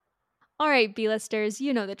All right, B-listers,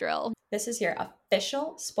 you know the drill. This is your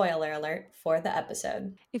official spoiler alert for the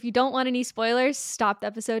episode. If you don't want any spoilers, stop the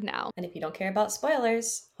episode now. And if you don't care about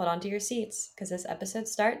spoilers, hold on to your seats because this episode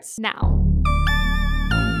starts Now.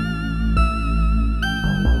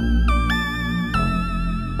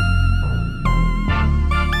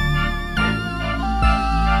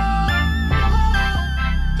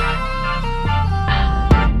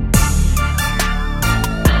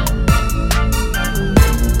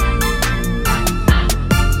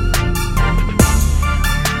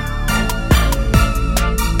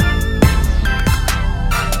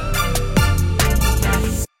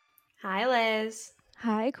 Hi, Liz.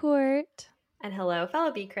 Hi, Court. And hello,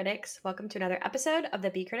 fellow B critics. Welcome to another episode of the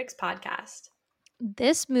B Critics podcast.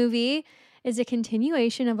 This movie is a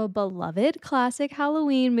continuation of a beloved classic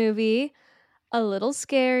Halloween movie. A little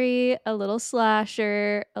scary, a little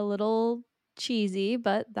slasher, a little cheesy,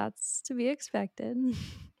 but that's to be expected.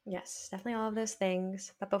 Yes, definitely all of those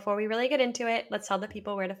things. But before we really get into it, let's tell the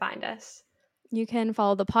people where to find us. You can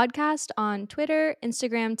follow the podcast on Twitter,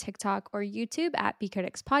 Instagram, TikTok, or YouTube at B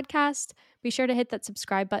Critics Podcast. Be sure to hit that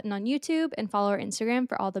subscribe button on YouTube and follow our Instagram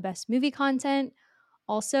for all the best movie content.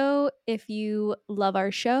 Also, if you love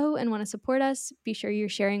our show and want to support us, be sure you're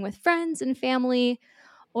sharing with friends and family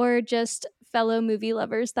or just fellow movie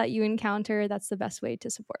lovers that you encounter. That's the best way to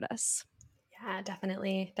support us. Yeah,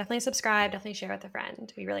 definitely. Definitely subscribe. Definitely share with a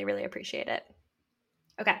friend. We really, really appreciate it.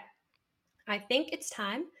 Okay. I think it's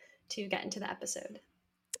time to get into the episode.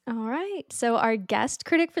 All right. So, our guest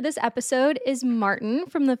critic for this episode is Martin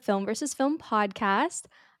from the Film vs. Film podcast.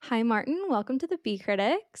 Hi, Martin. Welcome to the B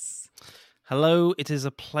Critics. Hello. It is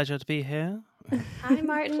a pleasure to be here. Hi,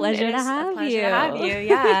 Martin. Pleasure to have you.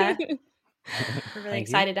 Yeah. We're really Thank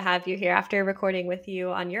excited to have you here after recording with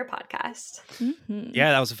you on your podcast. Mm-hmm.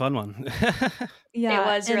 Yeah, that was a fun one. Yeah, it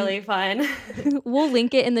was really fun. We'll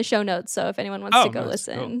link it in the show notes, so if anyone wants to go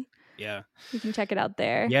listen, cool. Yeah, you can check it out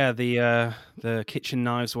there. Yeah, the kitchen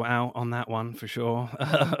knives were out on that one for sure.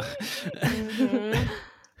 Mm-hmm.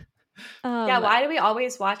 Yeah, why do we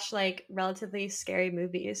always watch like relatively scary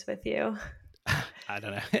movies with you? I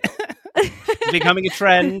don't know. It's becoming a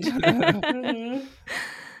trend. Mm-hmm.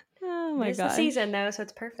 Oh my god. It's the season though, so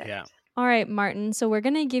it's perfect. Yeah. All right, Martin. So we're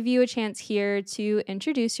gonna give you a chance here to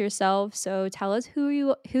introduce yourself. So tell us who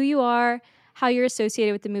you are, how you're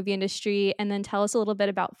associated with the movie industry, and then tell us a little bit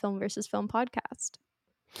about Film vs. Film podcast.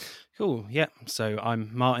 Cool. Yeah. So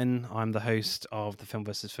I'm Martin. I'm the host of the Film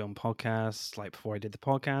vs. Film podcast. Like before I did the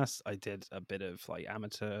podcast, I did a bit of like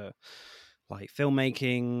amateur like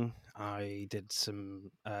filmmaking. I did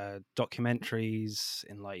some documentaries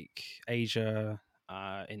in like Asia,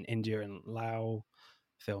 in India and Laos,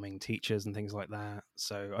 filming teachers and things like that.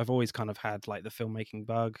 So I've always kind of had like the filmmaking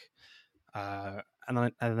bug.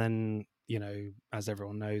 And then, you know, as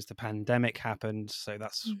everyone knows, the pandemic happened. So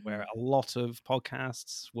that's where a lot of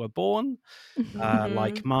podcasts were born,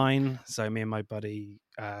 like mine. So me and my buddy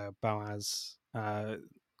Boaz,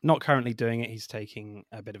 not currently doing it. He's taking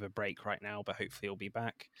a bit of a break right now, but hopefully he'll be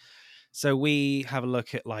back. So we have a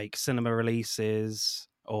look at like cinema releases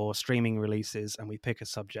or streaming releases, and we pick a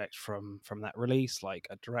subject from that release, like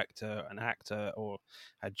a director, an actor, or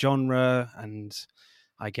a genre, and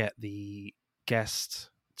I get the guest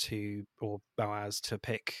or Boaz to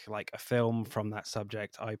pick like a film from that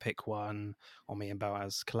subject. I pick one, or me and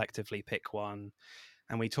Boaz collectively pick one,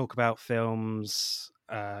 and we talk about films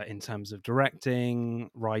in terms of directing,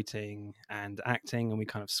 writing, and acting, and we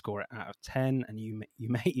kind of score it out of 10. And you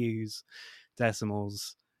may use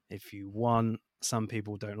decimals if you want. Some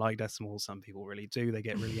people don't like decimals. Some people really do. They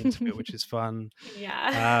get really into it, which is fun.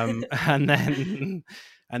 Yeah. And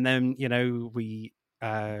then you know we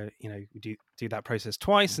do that process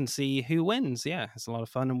twice and see who wins. Yeah, it's a lot of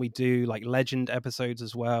fun. And we do like legend episodes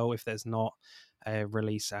as well if there's not a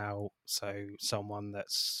release out, so someone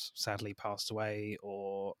that's sadly passed away,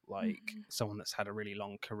 or like someone that's had a really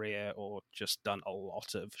long career or just done a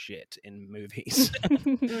lot of shit in movies.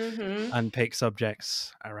 And pick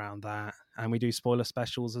subjects around that. And we do spoiler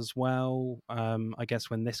specials as well. I guess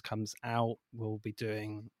when this comes out, we'll be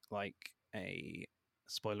doing like a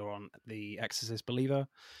spoiler on The Exorcist Believer,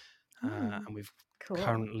 and we've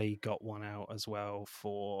currently got one out as well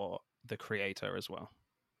for The Creator as well.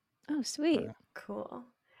 Oh, sweet. Cool.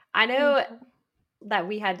 I know that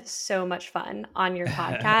we had so much fun on your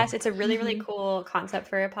podcast. It's a really, really cool concept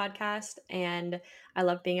for a podcast. And I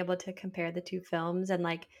love being able to compare the two films and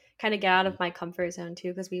like kind of get out of my comfort zone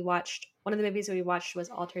too. Because one of the movies that we watched was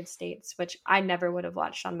Altered States, which I never would have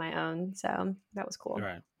watched on my own. So that was cool.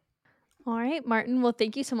 Right. All right, Martin. Well,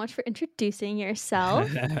 thank you so much for introducing yourself.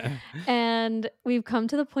 And we've come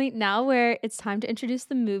to the point now where it's time to introduce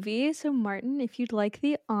the movie. So, Martin, if you'd like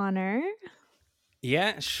the honor.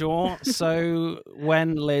 Yeah, sure. So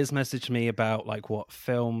when Liz messaged me about like what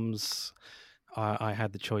films I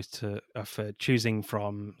had the choice for choosing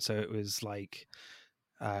from, so it was like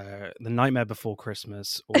The Nightmare Before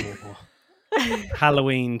Christmas or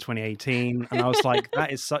Halloween 2018, and I was like,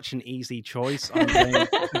 that is such an easy choice.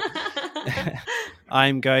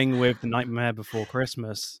 I'm going with The Nightmare Before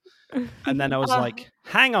Christmas. And then I was like,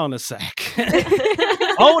 hang on a sec.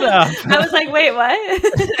 Hold up. I was like, wait, what?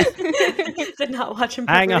 Did not watch in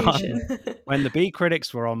preparation. Hang on. When the B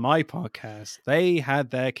Critics were on my podcast, they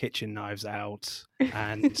had their kitchen knives out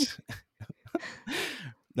and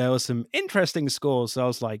there were some interesting scores. So I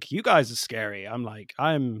was like, you guys are scary. I'm like,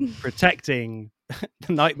 I'm protecting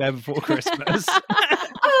The Nightmare Before Christmas.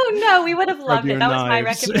 Oh no, we would have loved it. That was my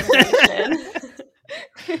recommendation.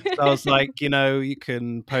 So I was like, you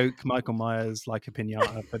can poke Michael Myers like a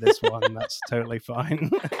piñata for this one. That's totally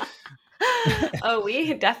fine. Oh,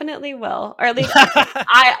 we definitely will. Or at least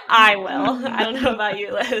I will. I don't know about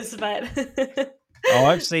you, Liz, but... Oh,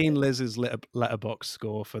 I've seen Liz's letterbox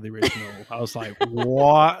score for the original. I was like,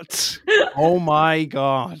 what? Oh my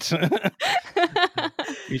God.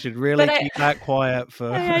 You should really keep that quiet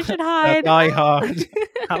for I should hide. Die-hard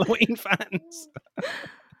Halloween fans.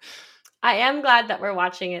 I am glad that we're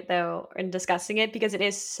watching it though and discussing it because it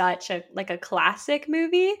is such a classic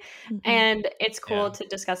movie, and it's cool to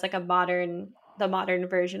discuss like the modern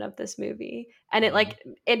version of this movie, and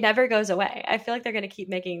it never goes away. I feel like they're going to keep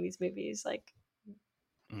making these movies like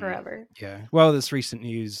forever. Yeah. Well, there's recent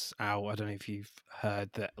news out. I don't know if you've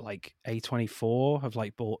heard that like A24 have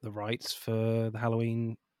like bought the rights for the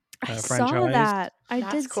Halloween franchise. I saw that. I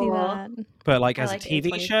did see that. But like as a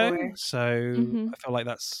TV A24 show, so I feel like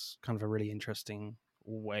that's kind of a really interesting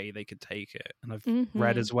way they could take it. And I've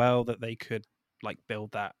read as well that they could like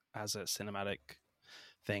build that as a cinematic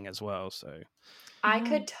thing as well. So I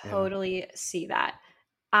could totally see that.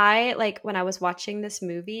 I when I was watching this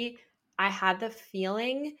movie, I had the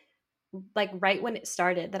feeling like right when it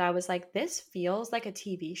started that I was like, this feels like a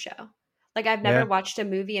TV show. Like I've never watched a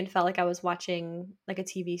movie and felt like I was watching like a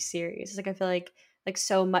TV series. It's like I feel like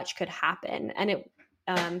so much could happen, and it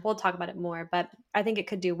we'll talk about it more, but I think it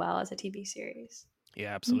could do well as a TV series.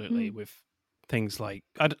 Yeah, absolutely. With things like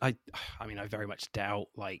I mean, I very much doubt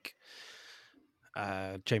like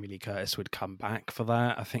Jamie Lee Curtis would come back for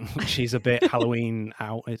that. I think she's a bit Halloween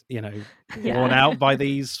out, worn out by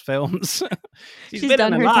these films. She's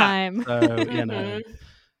done her time. So,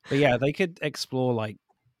 but yeah, they could explore like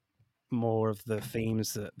more of the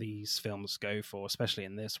themes that these films go for, especially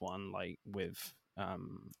in this one, like with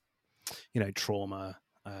trauma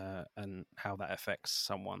and how that affects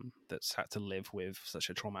someone that's had to live with such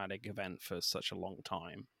a traumatic event for such a long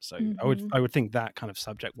time. So I would think that kind of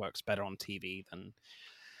subject works better on TV than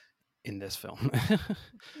in this film.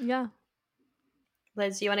 Yeah.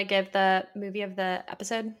 Liz, you want to give the movie of the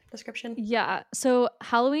episode description? Yeah. So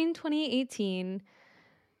Halloween 2018.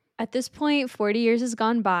 At this point, 40 years has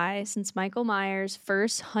gone by since Michael Myers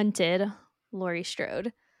first hunted Laurie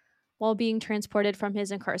Strode. While being transported from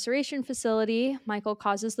his incarceration facility, Michael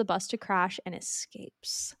causes the bus to crash and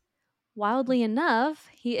escapes. Wildly enough,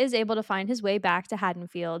 he is able to find his way back to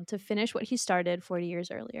Haddonfield to finish what he started 40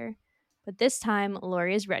 years earlier. But this time,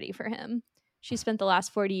 Laurie is ready for him. She spent the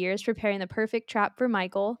last 40 years preparing the perfect trap for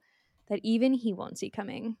Michael that even he won't see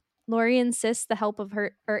coming. Laurie enlists the help of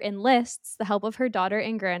her daughter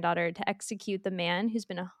and granddaughter to execute the man who's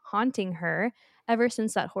been haunting her ever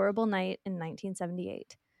since that horrible night in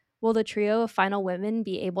 1978. Will the trio of final women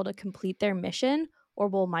be able to complete their mission, or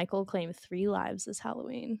will Michael claim 3 lives this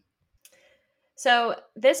Halloween? So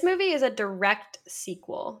this movie is a direct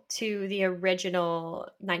sequel to the original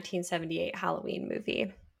 1978 Halloween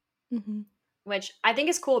movie, which I think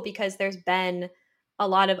is cool because there's been a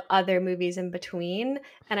lot of other movies in between,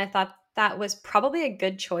 and I thought that was probably a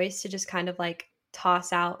good choice to just kind of like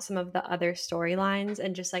toss out some of the other storylines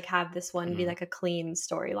and just like have this one be like a clean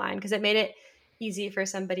storyline, because it made it easy for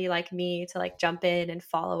somebody like me to like jump in and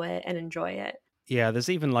follow it and enjoy it. Yeah, there's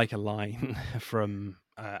even like a line from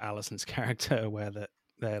Allison's character where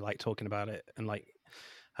they're like talking about it, and like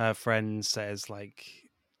her friend says like,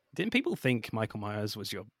 didn't people think Michael Myers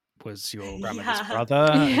was your grandmother's brother?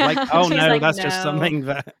 Like, oh no, like, that's no. just something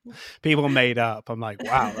that people made up. I'm like,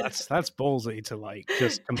 wow, that's ballsy to like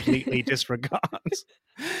just completely disregard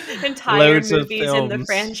entire movies in the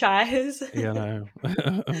franchise.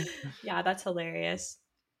 Yeah, that's hilarious.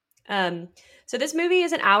 So this movie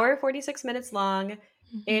is an hour 46 minutes long.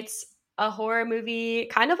 It's a horror movie,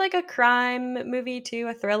 kind of like a crime movie too,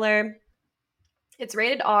 a thriller. It's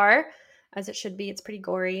rated R, as it should be. It's pretty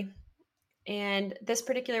gory. And this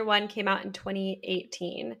particular one came out in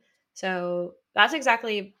 2018. So that's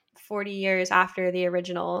exactly 40 years after the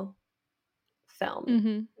original film.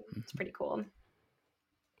 Mm-hmm. It's pretty cool.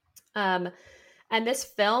 And this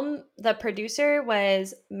film, the producer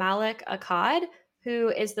was Malik Akkad, who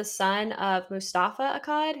is the son of Mustafa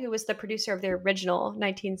Akkad, who was the producer of the original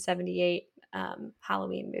 1978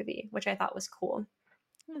 Halloween movie, which I thought was cool.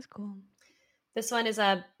 That's cool. This one is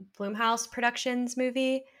a Blumhouse Productions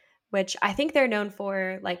movie, which I think they're known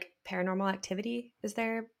for, like Paranormal Activity. Is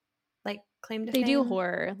their like claim to fame? They do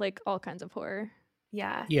horror, like all kinds of horror.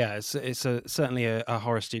 Yeah. Yeah, it's certainly a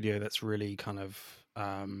horror studio that's really kind of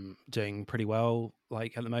doing pretty well.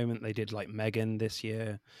 Like at the moment, they did like Megan this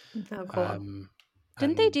year. Oh, cool.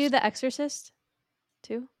 Didn't they do The Exorcist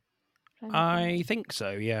too? I think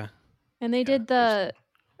so. Yeah. And they did the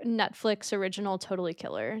Netflix original Totally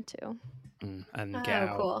Killer too. And Oh, Get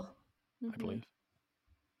Out, cool. I believe.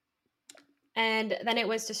 And then it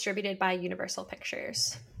was distributed by Universal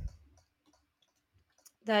Pictures.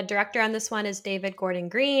 The director on this one is David Gordon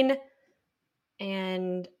Green,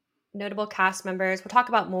 and notable cast members. We'll talk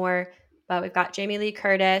about more, but we've got Jamie Lee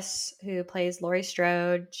Curtis, who plays Laurie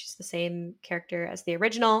Strode. She's the same character as the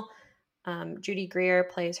original. Judy Greer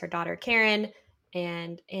plays her daughter Karen,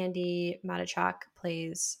 and Andy Matichak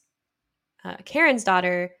plays Karen's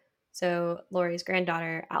daughter, so Laurie's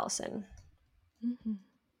granddaughter, Allison. Mm-hmm.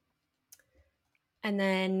 And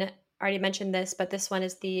then I already mentioned this, but this one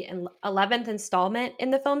is the 11th installment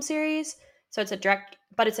in the film series. So it's a direct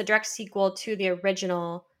sequel to the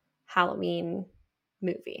original Halloween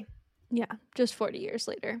movie. Yeah, just 40 years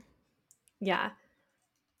later. Yeah.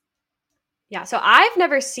 Yeah, so I've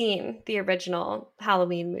never seen the original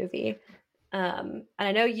Halloween movie. And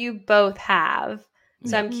I know you both have.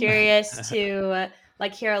 So I'm curious to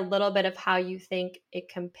like hear a little bit of how you think it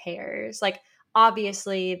compares. Like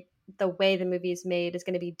obviously the way the movie is made is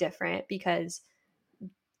going to be different because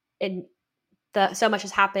so much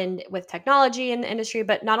has happened with technology in the industry,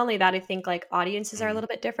 but not only that, I think like audiences are a little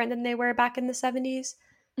bit different than they were back in the 70s.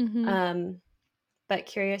 Mm-hmm. But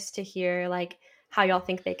curious to hear like how y'all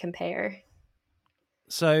think they compare.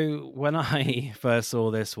 So when I first saw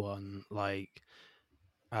this one, like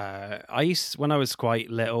when I was quite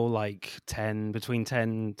little, like between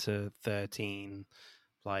 10 to 13,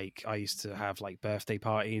 like I used to have like birthday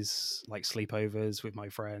parties, like sleepovers with my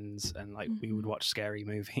friends, and like we would watch scary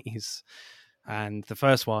movies. And the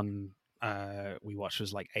first one we watched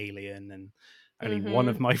was like Alien, and only one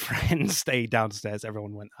of my friends stayed downstairs.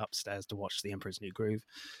 Everyone went upstairs to watch The Emperor's New Groove.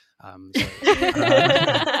 I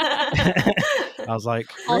was like,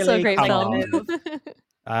 really? Also a great film.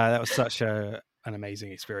 That was such an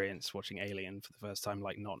amazing experience watching Alien for the first time,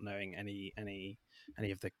 like not knowing any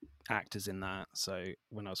of the actors in that. So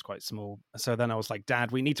when I was quite small, so then I was like,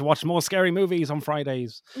 Dad, we need to watch more scary movies on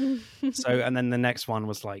Fridays. And then the next one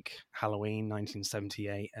was like Halloween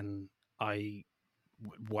 1978, and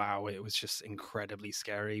wow, it was just incredibly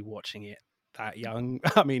scary watching it that young.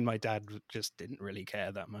 I mean, my dad just didn't really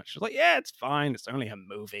care that much. He was like, yeah, it's fine, it's only a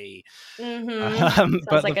movie. Sounds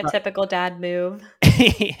like a typical dad move.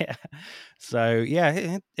 Yeah. So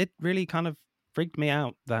yeah, it really kind of freaked me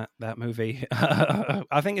out, that movie.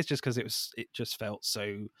 I think it's just because it just felt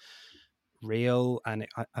so real, and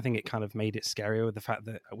I think it kind of made it scarier with the fact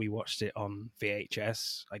that we watched it on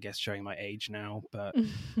VHS, I guess showing my age now, but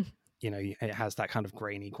you know, it has that kind of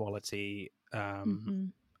grainy quality.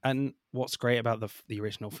 And what's great about the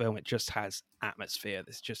original film, it just has atmosphere.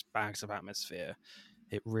 There's just bags of atmosphere.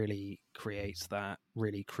 It really creates that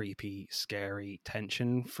really creepy, scary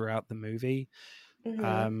tension throughout the movie.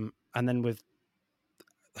 And then with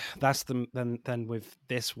with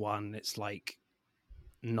this one, it's like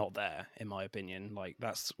not there, in my opinion. Like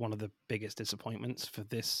that's one of the biggest disappointments for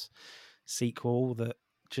this sequel, that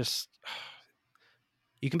just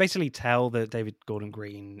you can basically tell that David Gordon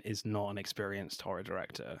Green is not an experienced horror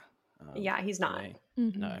director. Yeah, he's not.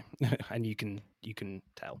 No. And you can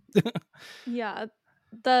tell. Yeah.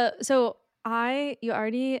 You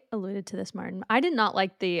already alluded to this, Martin. I did not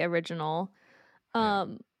like the original.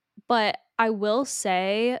 But I will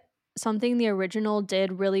say something the original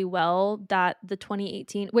did really well that the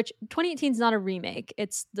 2018, which 2018 is not a remake,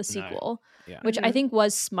 it's the sequel, which I think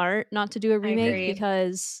was smart not to do a remake,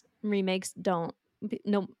 because remakes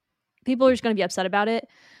people are just going to be upset about it.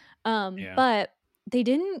 But they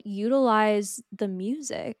didn't utilize the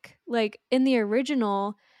music. Like in the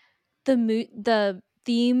original, the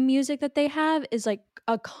theme music that they have is like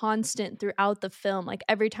a constant throughout the film. Like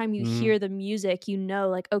every time you hear the music, you know,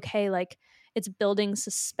 like, okay, like it's building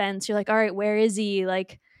suspense. You're like, all right, where is he?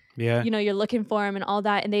 Like, Yeah. you know, you're looking for him and all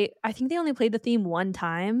that. And I think they only played the theme one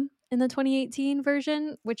time in the 2018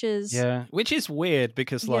 version, which is weird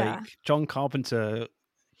because like John Carpenter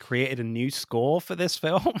created a new score for this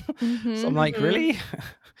film. So I'm like, really?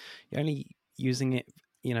 You're only using it,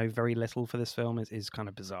 you know, very little for this film is kind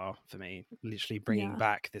of bizarre for me. Literally bringing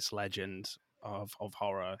back this legend of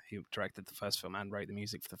horror who directed the first film and wrote the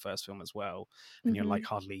music for the first film as well, and you're like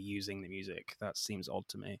hardly using the music. That seems odd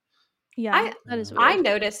to me. Yeah, that is weird. I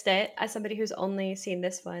noticed it as somebody who's only seen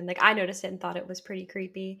this one. Like I noticed it and thought it was pretty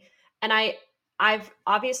creepy. And I've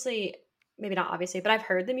obviously, maybe not obviously, but I've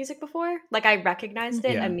heard the music before. Like I recognized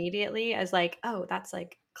it immediately as like, oh, that's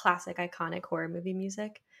like classic, iconic horror movie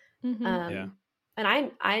music. And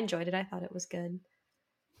I enjoyed it. I thought it was good.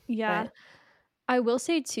 Yeah. But I will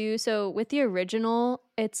say too, so with the original,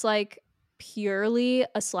 it's like purely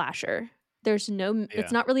a slasher. There's no,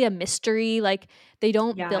 it's not really a mystery. Like they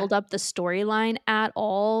don't build up the storyline at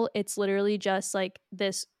all. It's literally just like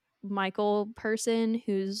this Michael person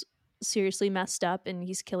who's seriously messed up and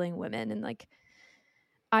he's killing women. And like,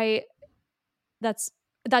 that's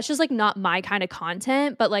just like not my kind of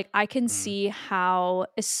content, but like I can see how,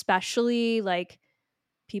 especially like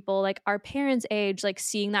people like our parents' age, like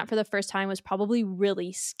seeing that for the first time was probably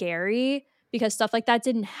really scary because stuff like that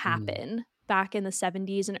didn't happen back in the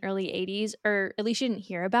 70s and early 80s, or at least you didn't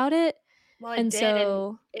hear about it. Well, it did,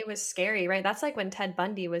 and it was scary, right? That's like when Ted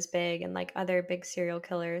Bundy was big and like other big serial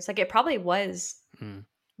killers. Like it probably was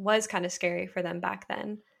kind of scary for them back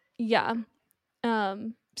then. Yeah.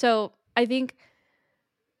 So I think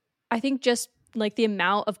just like the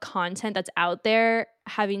amount of content that's out there,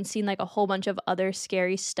 having seen like a whole bunch of other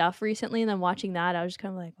scary stuff recently and then watching that, I was just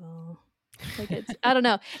kind of like, oh, like it's, I don't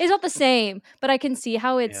know. It's not the same, but I can see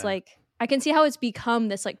how it's like, I can see how it's become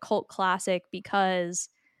this like cult classic because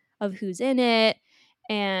of who's in it.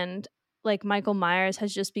 And like Michael Myers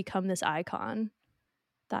has just become this icon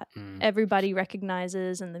that everybody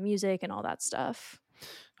recognizes, and the music and all that stuff.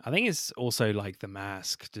 I think it's also like the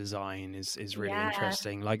mask design is really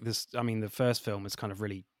interesting. Like this, I mean, the first film was kind of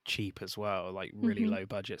really cheap as well, like really low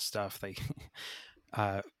budget stuff. They,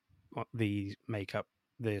 the makeup,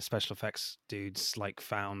 the special effects dudes like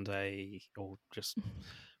found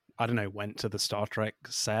I don't know, went to the Star Trek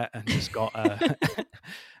set and just got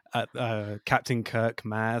a Captain Kirk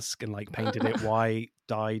mask and like painted it white,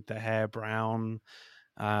 dyed the hair brown,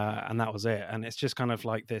 and that was it. And it's just kind of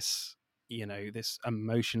like this, you know, this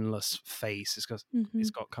emotionless face.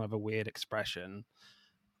 It's got kind of a weird expression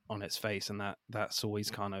on its face, and that's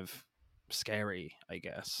always kind of scary, I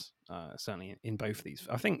guess. Certainly in both of these,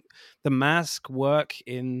 I think the mask work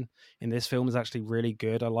in this film is actually really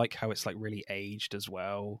good. I like how it's like really aged as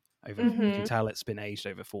well. You can tell it's been aged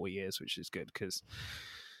over 4 years, which is good, because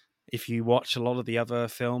if you watch a lot of the other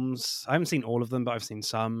films, I haven't seen all of them, but I've seen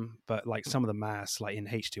some. But like some of the masks, like in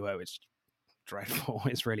H2O, it's dreadful.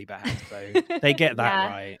 It's really bad. So they get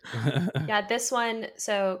that right. Yeah, this one.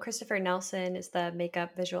 So Christopher Nelson is the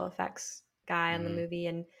makeup visual effects guy on the movie,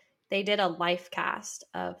 and they did a life cast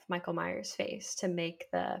of Michael Myers' face to make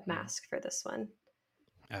the mask for this one,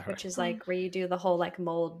 which is like where you do the whole like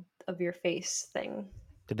mold of your face thing.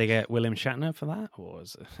 Did they get William Shatner for that, or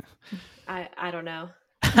was it? I don't know.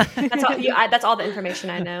 That's all the information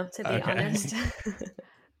I know, to be honest.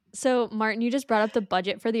 So, Martin, you just brought up the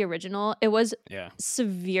budget for the original. It was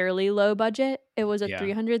severely low budget. It was a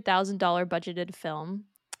 $300,000 budgeted film.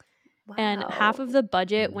 Wow. And half of the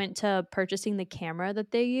budget went to purchasing the camera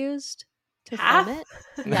that they used to film it.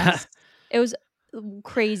 Yes. It was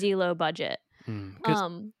crazy low budget.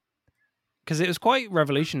 Because it was quite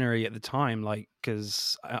revolutionary at the time, like,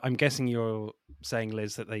 because I'm guessing you're saying,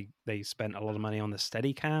 Liz, that they spent a lot of money on the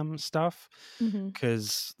Steadicam stuff,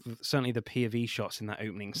 because certainly the POV shots in that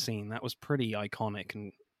opening scene, that was pretty iconic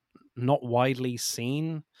and not widely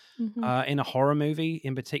seen in a horror movie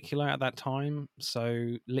in particular at that time.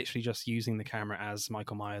 So literally just using the camera as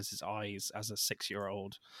Michael Myers' eyes as a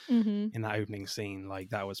 6-year-old in that opening scene, like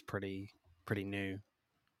that was pretty new.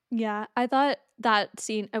 Yeah, I thought that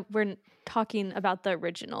scene, we're talking about the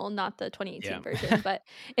original, not the 2018 version, but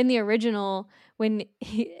in the original, when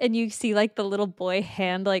you see like the little boy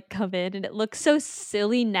hand like come in, and it looks so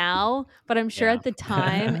silly now, but I'm sure at the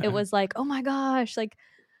time it was like, oh my gosh, like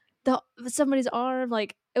somebody's arm,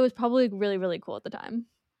 like it was probably really, really cool at the time.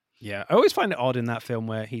 Yeah, I always find it odd in that film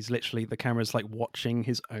where he's literally, the camera's like watching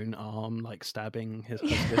his own arm, like stabbing his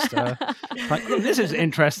sister. Like, oh, this is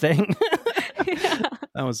interesting.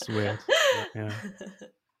 That was weird. Yeah.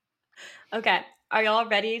 Okay. are y'all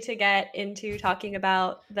ready to get into talking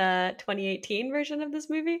about the 2018 version of this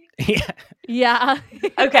movie? Yeah.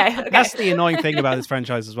 Okay. That's the annoying thing about this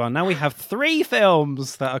franchise as well. Now we have 3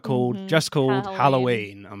 films that are called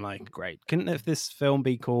Halloween. I'm like, great. Couldn't if this film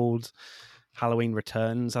be called Halloween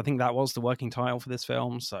Returns? I think that was the working title for this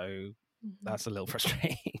film, so that's a little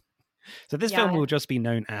frustrating. So this film will just be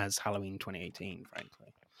known as Halloween 2018,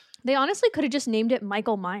 frankly. They honestly could have just named it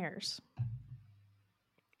Michael Myers.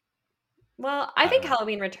 Well, I think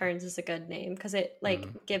Halloween Returns is a good name because it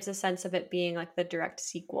gives a sense of it being like the direct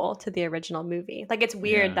sequel to the original movie. Like it's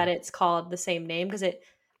weird that it's called the same name because it,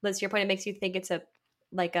 Liz, to your point, it makes you think it's a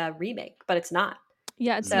remake, but it's not.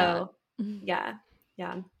 Yeah, it's not. Yeah.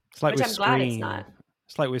 It's like which I'm glad it's not.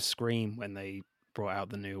 It's like with Scream when they brought out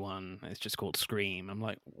the new one. It's just called Scream. I'm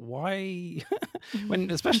like, why? When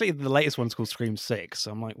especially the latest one's called Scream 6.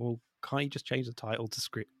 I'm like, well, can't you just change the title to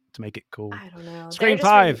Scream to make it cool? I don't know. Scream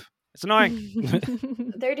 5. It's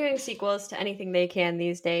annoying. They're doing sequels to anything they can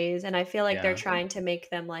these days, and I feel like they're trying to make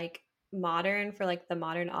them like modern for like the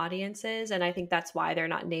modern audiences, and I think that's why they're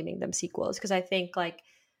not naming them sequels, because I think like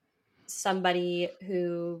somebody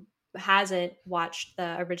who hasn't watched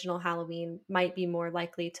the original Halloween might be more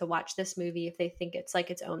likely to watch this movie if they think it's like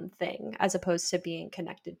its own thing as opposed to being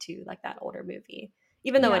connected to like that older movie.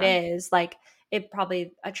 Even though it is, like, it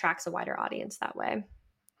probably attracts a wider audience that way.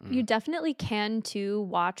 You definitely can too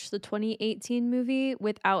watch the 2018 movie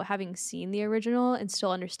without having seen the original and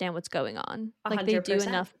still understand what's going on. 100%. Like they do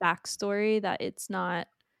enough backstory that it's not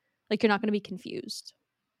like you're not going to be confused.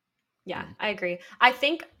 Yeah, I agree. I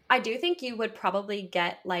do think you would probably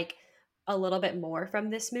get like a little bit more from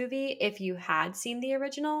this movie if you had seen the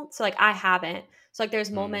original. So like I haven't. So like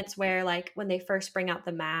there's moments where like when they first bring out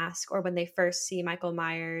the mask or when they first see Michael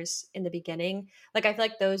Myers in the beginning, like I feel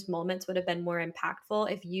like those moments would have been more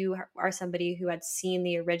impactful if you are somebody who had seen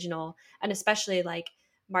the original, and especially like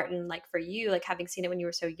Martin, like for you, like having seen it when you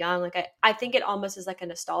were so young, like I think it almost is like a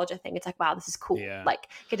nostalgia thing. It's like, wow, this is cool. Yeah. Like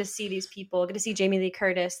get to see these people, get to see Jamie Lee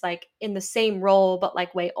Curtis like in the same role but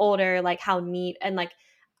like way older, like how neat. And like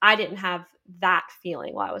I didn't have that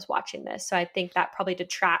feeling while I was watching this. So I think that probably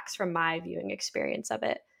detracts from my viewing experience of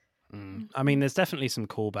it. I mean, there's definitely some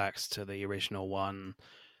callbacks to the original one.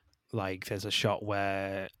 Like there's a shot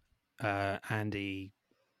where Andy,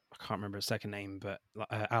 I can't remember his second name, but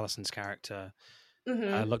Allison's character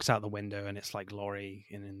looks out the window and it's like Laurie,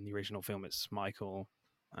 and in the original film it's Michael.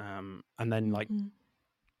 And then like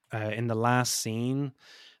in the last scene,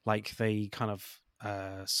 like they kind of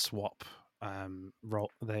swap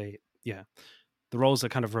the roles are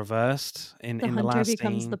kind of reversed in the last hunter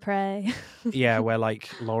becomes the prey. Where like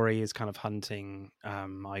Laurie is kind of hunting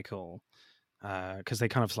Michael because they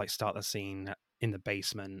kind of like start the scene in the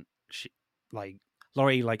basement.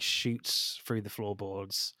 Laurie like shoots through the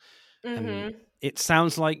floorboards and it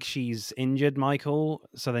sounds like she's injured Michael,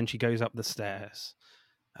 so then she goes up the stairs.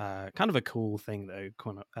 Kind of a cool thing though,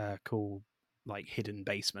 kind of cool like hidden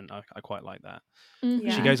basement. I quite like that.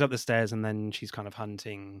 She goes up the stairs and then she's kind of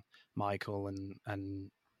hunting Michael and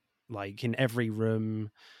like in every room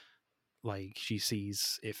like she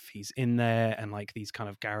sees if he's in there, and like these kind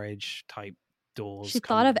of garage type doors. She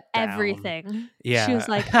thought of everything. Yeah. She was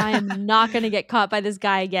like, I am not going to get caught by this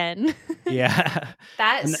guy again. Yeah.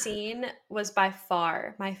 That scene was by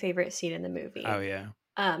far my favorite scene in the movie. Oh yeah.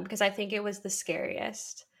 Because I think it was the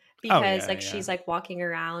scariest because she's like walking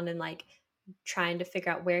around and like trying to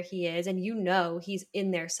figure out where he is, and he's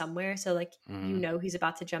in there somewhere, so like he's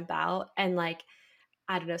about to jump out, and like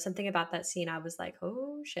I don't know, something about that scene I was like,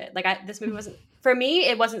 oh shit, like this movie wasn't for me,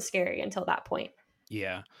 it wasn't scary until that point.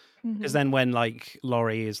 Yeah, because then when like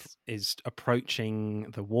Laurie is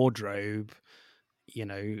approaching the wardrobe,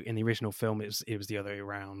 in the original film it was the other way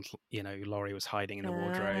around. Laurie was hiding in the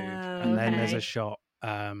wardrobe, and then there's a shot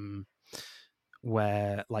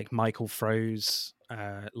where like Michael throws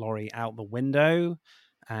Laurie out the window,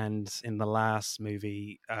 and in the last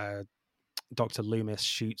movie Dr. Loomis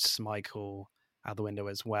shoots Michael out the window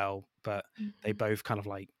as well, but they both kind of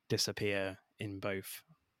like disappear in both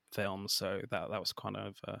films, so that was kind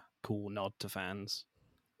of a cool nod to fans.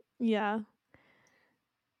 The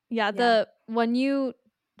one you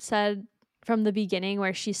said from the beginning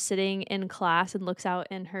where she's sitting in class and looks out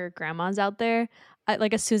and her grandma's out there,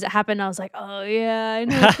 like as soon as it happened I was like, oh yeah, I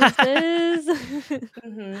know what this is.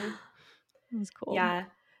 It was cool.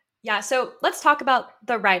 So let's talk about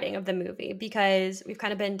the writing of the movie, because we've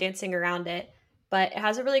kind of been dancing around it, but it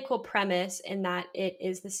has a really cool premise in that it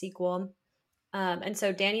is the sequel. And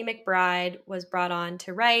so Danny McBride was brought on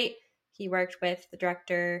to write. He worked with the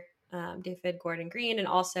director, David Gordon Green, and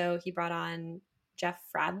also he brought on Jeff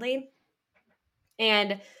Fradley.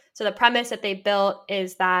 And So the premise that they built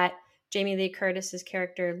is that Jamie Lee Curtis's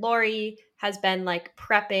character Laurie has been like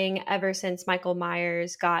prepping ever since Michael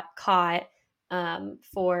Myers got caught,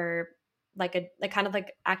 for like a kind of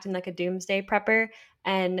like acting like a doomsday prepper,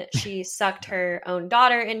 and she sucked her own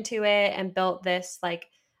daughter into it and built this like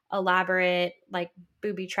elaborate like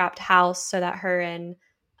booby trapped house so that her and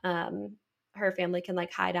her family can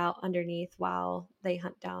like hide out underneath while they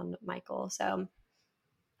hunt down Michael. So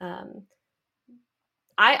um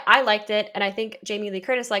I liked it, and I think Jamie Lee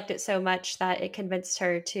Curtis liked it so much that it convinced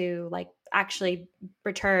her to like actually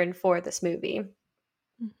return for this movie.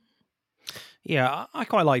 Yeah, I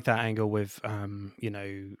quite like that angle with,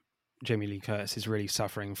 Jamie Lee Curtis is really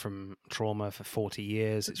suffering from trauma for 40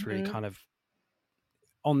 years. It's really Mhm. kind of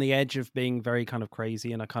on the edge of being very kind of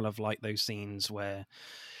crazy. And I kind of like those scenes where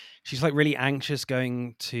she's like really anxious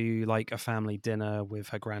going to like a family dinner with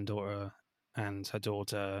her granddaughter and her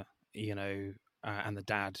daughter, and the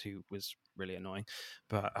dad who was really annoying,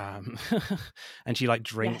 but and she like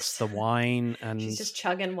drinks Yes. the wine She's and just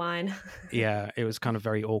chugging wine. yeah, it was kind of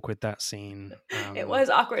very awkward, that scene. It was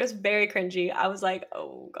awkward. It was very cringy. I was like,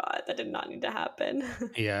 oh God, that did not need to happen.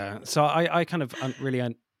 Yeah, so I kind of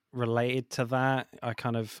really related to that. I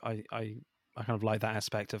kind of like that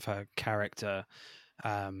aspect of her character,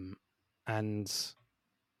 and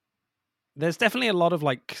there's definitely a lot of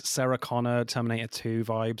like Sarah Connor Terminator 2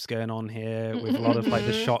 vibes going on here with a lot of like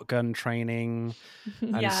the Mhm. shotgun training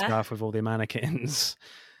and Yeah. stuff with all the mannequins.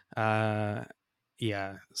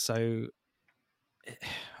 Yeah, so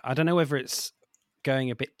I don't know whether it's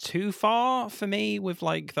going a bit too far for me with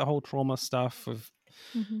like the whole trauma stuff of,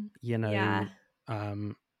 Mhm. you know, Yeah.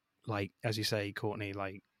 like as you say, Courtney,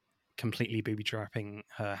 like completely booby trapping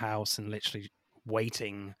her house and literally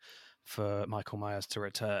waiting for Michael Myers to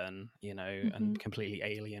return, and Mhm. completely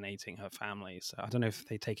alienating her family. So I don't know if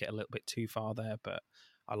they take it a little bit too far there, but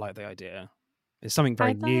I like the idea. It's something I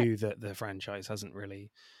very thought, new that the franchise hasn't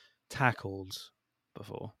really tackled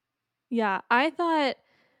before. yeah, I thought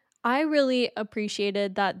I really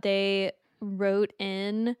appreciated that they wrote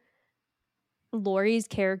in Laurie's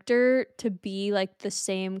character to be like the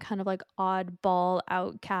same kind of like oddball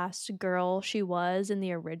outcast girl she was in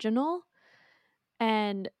the original.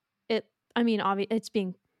 And I mean, it's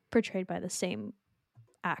being portrayed by the same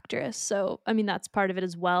actress. So, I mean, that's part of it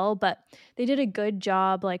as well. But they did a good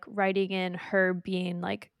job like writing in her being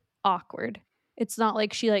like awkward. It's not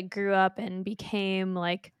like she like grew up and became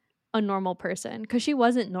like a normal person because she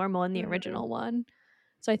wasn't normal in the Mhm. original one.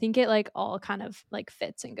 So I think it like all kind of like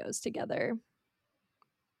fits and goes together.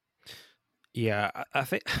 Yeah, I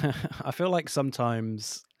think I feel like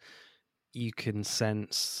sometimes you can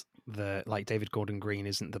sense that like David Gordon Green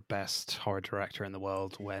isn't the best horror director in the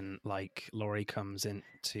world when like Laurie comes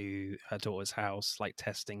into her daughter's house, like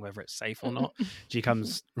testing whether it's safe or not. She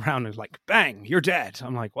comes around and like, bang, you're dead.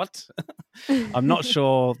 I'm like, what? I'm not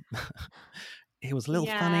sure. It was a little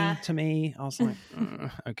Yeah. funny to me. I was like,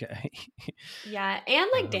 okay. Yeah. And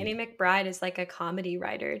like um, Danny McBride is like a comedy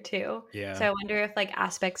writer too. So yeah. I wonder if like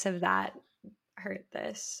aspects of that hurt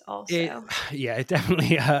this It also. yeah, it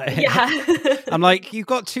definitely Yeah. I'm like, you've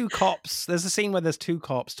got two cops. There's a scene where there's two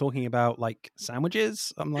cops talking about like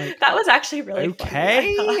sandwiches. I'm like, That was actually really funny, I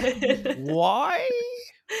okay, thought. why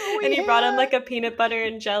are And we he brought him here? like a peanut butter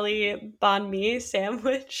and jelly banh mi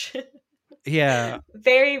sandwich. Yeah,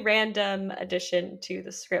 Very random addition to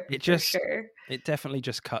the script it for just sure. it definitely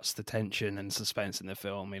just cuts the tension and suspense in the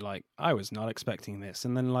film. You're like, I was not expecting this.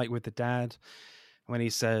 And then like with the dad, when he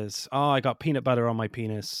says, "Oh, I got peanut butter on my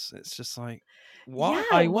penis," it's just like, what?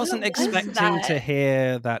 Yeah, I wasn't what was expecting to that?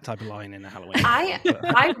 hear that type of line in a Halloween I film. But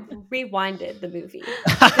I rewinded the movie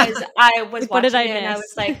because I was Like, what did watching I it and I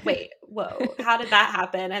was miss? like, "Wait, whoa, how did that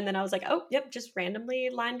happen?" And then I was like, "Oh, yep, just randomly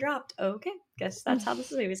line dropped. Okay, guess that's how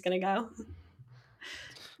this movie's gonna go."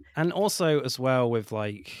 and also as well with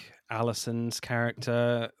like Allison's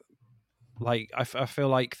character, like I feel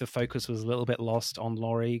like the focus was a little bit lost on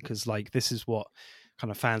Laurie because like this is what kind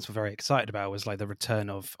of fans were very excited about was like the return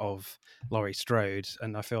of Laurie Strode,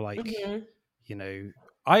 and I feel like Mhm. you know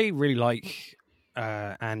I really like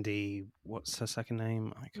Andy. What's her second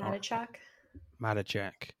name? I can't. Matichak.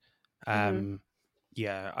 Madajek. Mhm.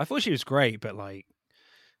 Yeah, I thought she was great, but like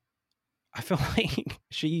I feel like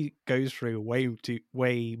she goes through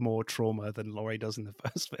way more trauma than Laurie does in the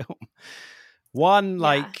first film. One, Yeah.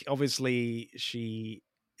 like obviously she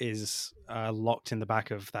is locked in the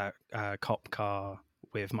back of that cop car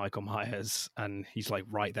with Michael Myers, and he's like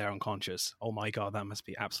right there unconscious. Oh my god, that must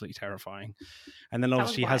be absolutely terrifying. And then That was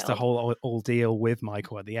obviously has the wild. whole ordeal with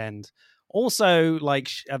Michael at the end. Also, like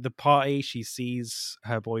at the party, she sees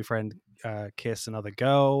her boyfriend kiss another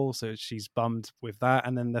girl, so she's bummed with that.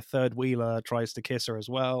 And then the third wheeler tries to kiss her as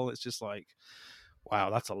well. It's just like, wow,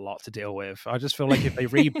 that's a lot to deal with. I just feel like if they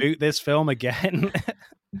reboot this film again,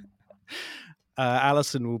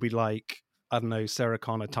 Allison will be like, I don't know, Sarah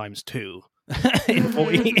Connor times 2 in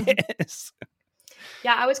 40 years.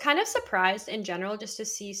 Yeah, I was kind of surprised in general just to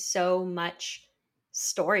see so much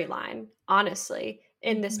storyline, honestly,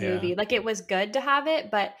 in this Yeah. movie. Like, it was good to have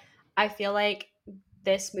it, but I feel like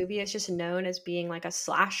this movie is just known as being like a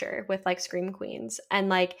slasher with like Scream Queens. And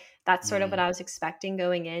like, that's sort of what I was expecting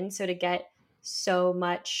going in. So to get so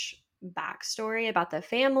much backstory about the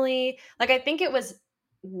family, like, I think it was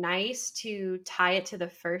nice to tie it to the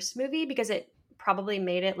first movie because it probably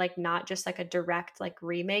made it like not just like a direct like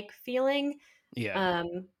remake feeling. Yeah.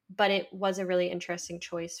 But it was a really interesting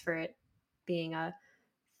choice for it being a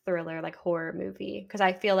thriller, like horror movie. Because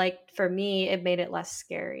I feel like for me, it made it less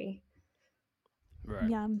scary.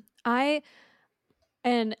 Right. Yeah.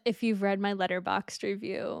 And if you've read my Letterboxd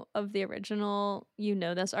review of the original, you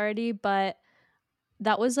know this already, but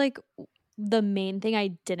that was like the main thing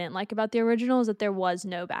I didn't like about the original is that there was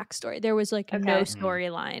no backstory. There was like no Okay.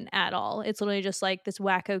 storyline at all. It's literally just like this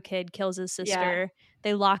wacko kid kills his Yeah. sister.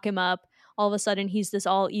 They lock him up. All of a sudden he's this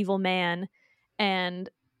all evil man and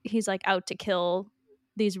he's like out to kill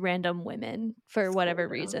these random women for whatever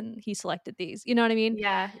Schoolgirl. reason he selected these. You know what I mean?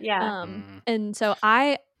 Yeah. Yeah. And so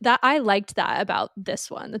I liked that about this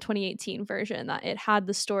one, the 2018 version, that it had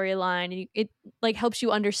the storyline and it like helps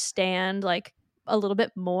you understand like a little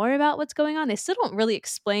bit more about what's going on. They still don't really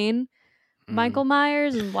explain Michael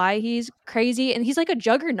Myers and why he's crazy, and he's like a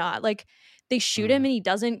juggernaut. Like they shoot him and he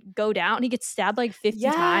doesn't go down. He gets stabbed like 50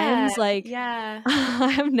 times. Like Yeah. I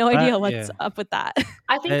have no idea what's up with that.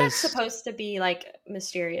 I think that's There's- supposed to be like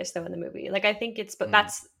mysterious though in the movie. Like I think it's, but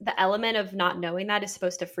that's the element of not knowing that is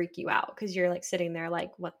supposed to freak you out because you're like sitting there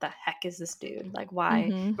like, what the heck is this dude? Like why?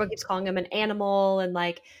 Everyone keeps calling him an animal, and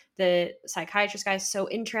like the psychiatrist guy's so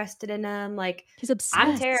interested in him. Like He's obsessed.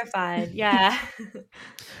 I'm terrified. Yeah.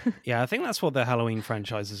 Yeah, I think that's what the Halloween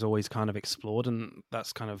franchise has always kind of explored, and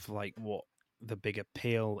that's kind of like what the big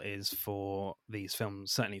appeal is for these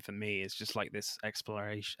films. Certainly for me, it's just like this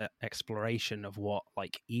exploration of what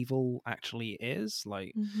like evil actually is.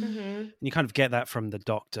 Like you kind of get that from the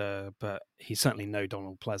Doctor, but he's certainly no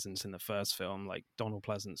Donald Pleasance in the first film. Like Donald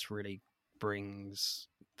Pleasance really brings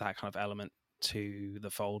that kind of element to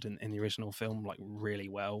the fold in the original film like really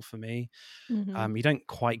well for me. You don't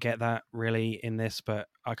quite get that really in this, but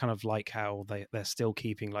I kind of like how they're still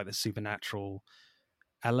keeping like the supernatural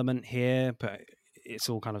element here, but it's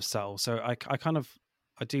all kind of subtle. So I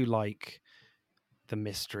do like the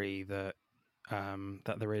mystery that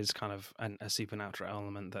that there is kind of a supernatural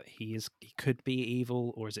element, that he could be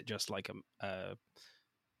evil, or is it just like a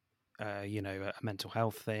mental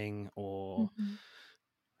health thing, or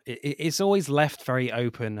it's always left very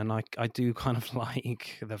open, and I do kind of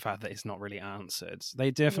like the fact that it's not really answered.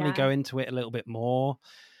 They definitely go into it a little bit more,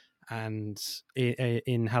 and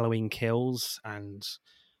in Halloween Kills, and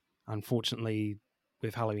unfortunately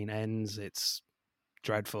with Halloween Ends, it's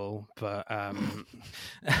dreadful. But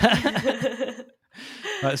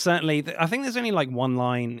but certainly, I think there's only like one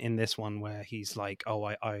line in this one where he's like, "Oh,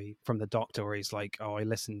 I from the Doctor," where he's like, "Oh, I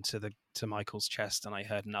listened to Michael's chest and I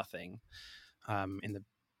heard nothing." In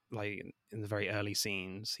the very early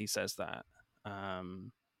scenes, he says that.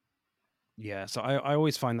 Yeah, so I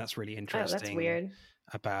always find that's really interesting. Oh, that's weird.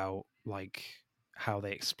 About like how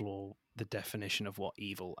they explore the definition of what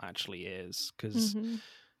evil actually is, because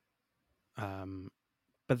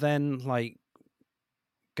but then like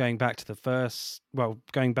going back to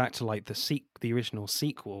like the original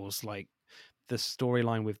sequels, like the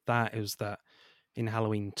storyline with that is that in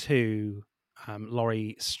Halloween 2,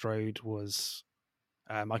 Laurie Strode was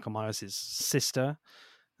Michael Myers' sister,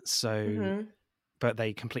 so but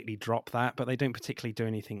they completely drop that, but they don't particularly do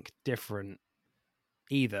anything different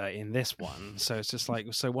either in this one. So it's just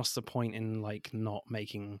like, so what's the point in like not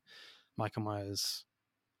making Michael Myers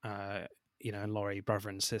and Laurie brother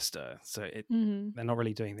and sister? So they're not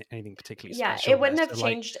really doing anything particularly special. Yeah, it wouldn't have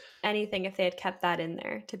changed anything if they had kept that in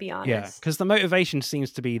there, to be honest. Yeah, because the motivation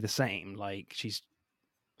seems to be the same. Like she's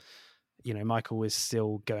Michael is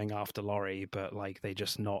still going after Laurie, but like they're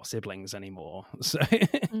just not siblings anymore. So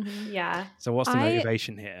yeah. So what's the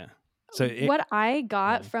motivation here? So what I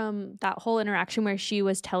got from that whole interaction where she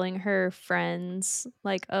was telling her friends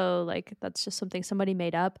like, oh, like that's just something somebody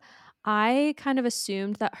made up, I kind of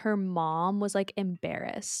assumed that her mom was like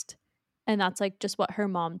embarrassed, and that's like just what her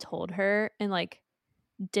mom told her, and like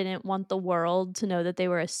didn't want the world to know that they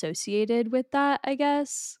were associated with that, I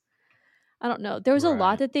guess. I don't know. There was a lot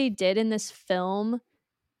Right. that they did in this film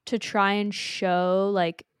to try and show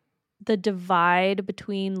like the divide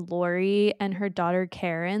between Lori and her daughter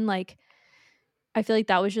Karen. Like, I feel like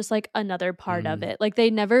that was just like another part of it. Like, they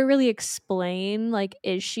never really explain, like,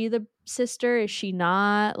 is she the sister? Is she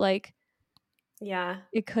not? Like, Yeah.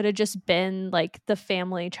 it could have just been like the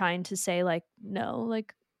family trying to say, like, no,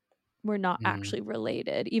 like, we're not actually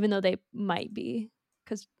related, even though they might be,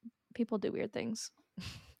 because people do weird things.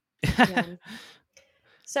 Yeah.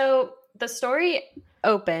 So the story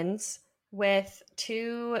opens with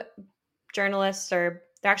two journalists, or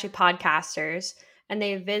they're actually podcasters, and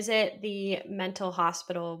they visit the mental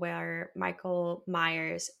hospital where Michael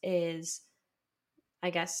Myers is, I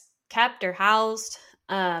guess, kept or housed.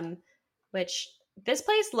 Which this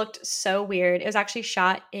place looked so weird. It was actually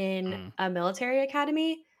shot in a military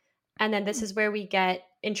academy. And then this is where we get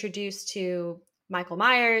introduced to Michael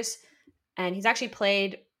Myers. And he's actually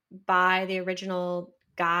played by the original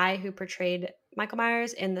guy who portrayed Michael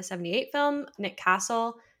Myers in the 78 film, Nick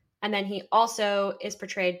Castle. And then he also is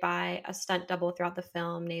portrayed by a stunt double throughout the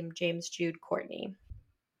film named James Jude Courtney.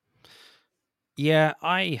 Yeah,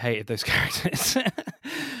 I hated those characters.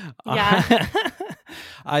 Yeah.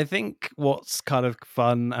 I think what's kind of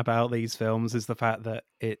fun about these films is the fact that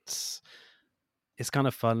it's kind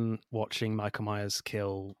of fun watching Michael Myers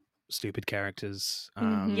kill stupid characters.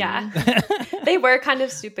 Yeah. They were kind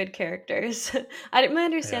of stupid characters. I didn't really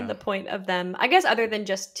understand the point of them, I guess, other than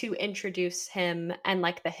just to introduce him and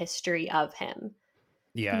like the history of him.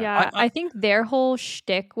 Yeah. I think their whole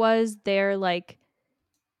shtick was they're like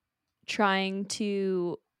trying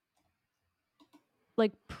to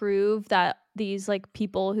like prove that these like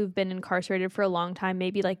people who've been incarcerated for a long time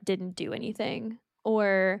maybe like didn't do anything,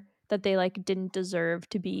 or that they like didn't deserve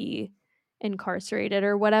to be incarcerated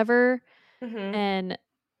or whatever. And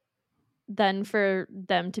then for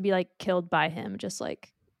them to be like killed by him just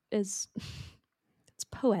like is it's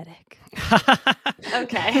poetic.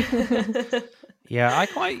 Okay. Yeah,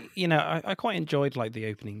 I quite enjoyed like the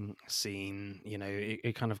opening scene. You know,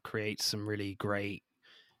 it kind of creates some really great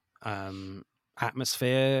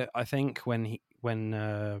atmosphere. I think when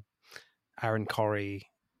Aaron Corey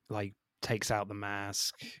like takes out the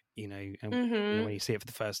mask, you know, and you know, when you see it for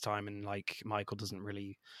the first time, and like Michael doesn't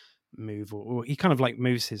really move, or he kind of like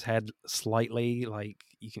moves his head slightly, like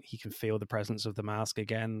he can feel the presence of the mask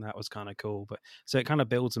again. That was kind of cool. But so it kind of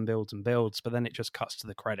builds and builds and builds, but then it just cuts to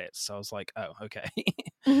the credits. So I was like, oh, okay.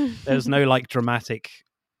 There's no like dramatic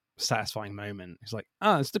satisfying moment. It's like,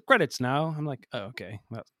 oh, it's the credits now. I'm like, oh, okay,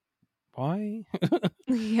 that's why.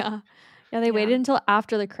 Yeah, they waited until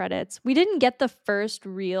after the credits. We didn't get the first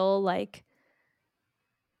real like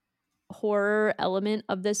horror element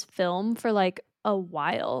of this film for like a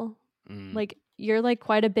while. Like, you're like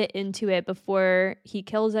quite a bit into it before he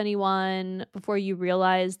kills anyone, before you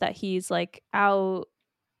realize that he's like out.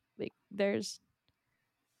 Like,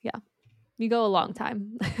 you go a long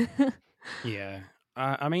time. Yeah.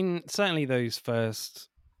 I mean, certainly those first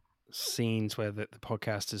scenes where the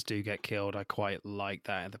podcasters do get killed, I quite like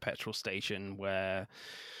that at the petrol station where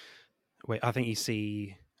I think you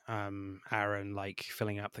see Aaron like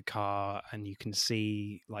filling up the car, and you can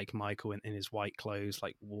see like Michael in his white clothes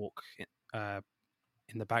like walk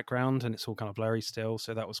in the background, and it's all kind of blurry still,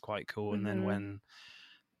 so that was quite cool. And then when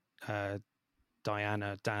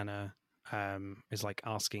Dana is like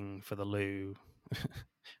asking for the loo,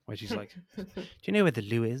 where she's like, do you know where the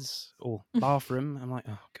loo is, or bathroom? I'm like,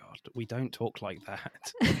 oh god, we don't talk like that.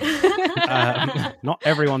 Not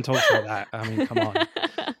everyone talks like that. I mean, come on.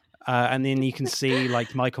 And then you can see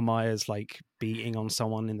like Michael Myers like beating on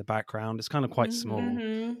someone in the background. It's kind of quite small,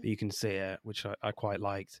 but you can see it, which I quite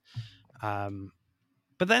liked.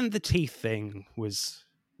 But then the teeth thing was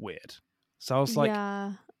weird. So I was like,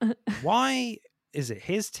 why is it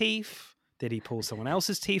his teeth? Did he pull someone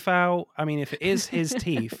else's teeth out? I mean, if it is his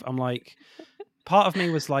teeth, I'm like, part of me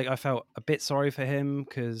was like, I felt a bit sorry for him,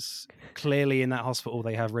 because clearly in that hospital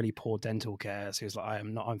they have really poor dental care. So he was like,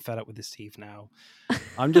 I'm fed up with his teeth now.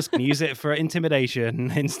 I'm just going to use it for intimidation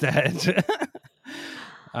instead.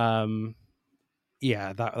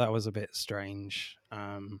 Yeah, that was a bit strange.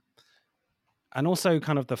 And also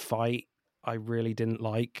kind of the fight I really didn't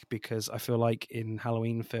like, because I feel like in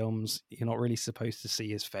Halloween films you're not really supposed to see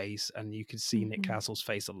his face, and you could see Nick Castle's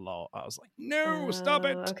face a lot. I was like, no, stop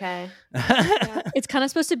it. Okay. It's kind of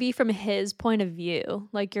supposed to be from his point of view,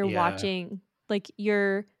 like you're watching, like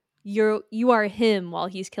you are him while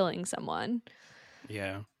he's killing someone.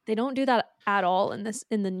 Yeah, They don't do that at all in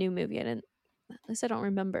the new movie. At least I don't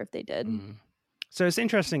remember if they did. So it's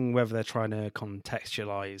interesting whether they're trying to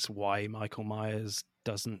contextualize why Michael Myers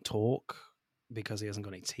doesn't talk because he hasn't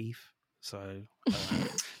got any teeth. So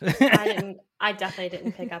I definitely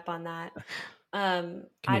didn't pick up on that. Can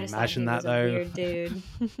I you just imagine thought he that was a though? weird dude.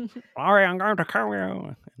 Sorry, I'm going to kill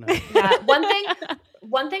you. Yeah,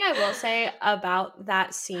 one thing I will say about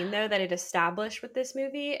that scene though that it established with this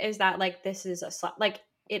movie is that like this is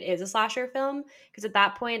it is a slasher film, because at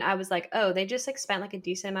that point I was like, oh, they just like spent like a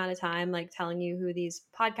decent amount of time like telling you who these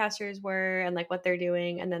podcasters were and like what they're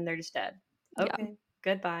doing, and then they're just dead. Okay,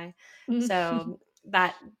 goodbye. So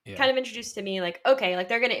that kind of introduced to me like, okay, like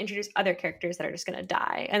they're going to introduce other characters that are just going to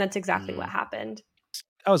die, and that's exactly what happened.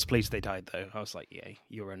 I was pleased they died though. I was like, yeah,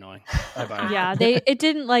 you were annoying. Bye-bye. Yeah, it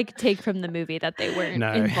didn't like take from the movie that they weren't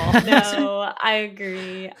involved. No, I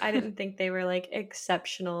agree. I didn't think they were like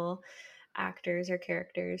exceptional actors or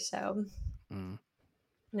characters. So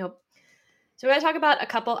nope. So we're going to talk about a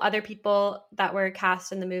couple other people that were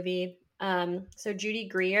cast in the movie. So Judy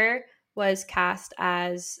Greer was cast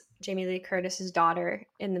as Jamie Lee Curtis's daughter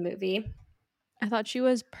in the movie. I thought she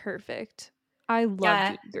was perfect. I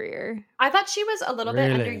love Judy Greer. I thought she was a little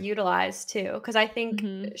bit underutilized too, because I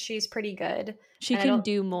think she's pretty good. She can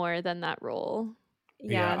do more than that role.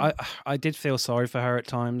 Yeah, I did feel sorry for her at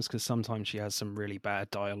times because sometimes she has some really bad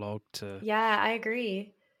dialogue to. Yeah, I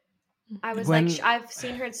agree. I was I've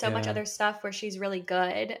seen her in so much other stuff where she's really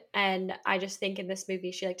good, and I just think in this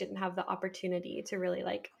movie she like didn't have the opportunity to really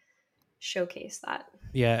like showcase that.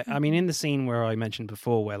 Yeah, I mean, in the scene where I mentioned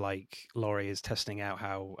before, where like Laurie is testing out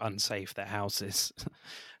how unsafe their house is,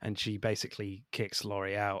 and she basically kicks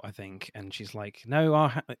Laurie out, I think, and she's like,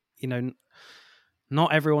 "No,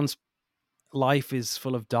 not everyone's life is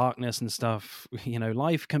full of darkness and stuff.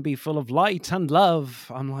 Life can be full of light and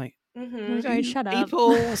love." I'm like, "Right, shut up."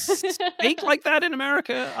 People speak like that in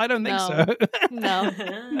America? I don't think so.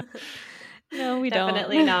 No, we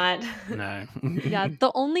Definitely don't. Not. No. Yeah,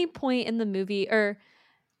 the only point in the movie, or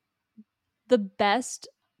the best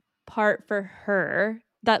part for her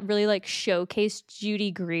that really like showcased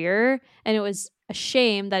Judy Greer, and it was a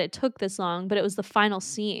shame that it took this long, but it was the final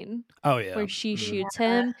scene. Oh yeah, where she shoots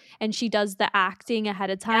him and she does the acting ahead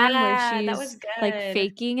of time where she's that was good. like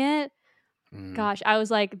faking it. Gosh, I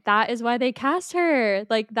was like, that is why they cast her.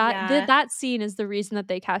 Like that scene is the reason that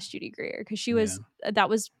they cast Judy Greer, because she was that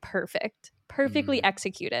was perfectly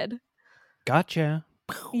executed. Gotcha.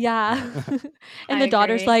 Yeah. And the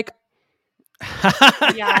daughter's like,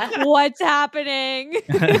 what's happening?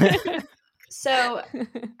 So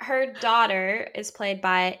her daughter is played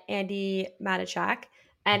by Andi Matichak,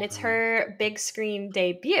 and it's her big screen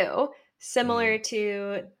debut, similar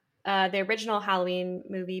to the original Halloween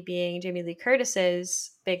movie being Jamie Lee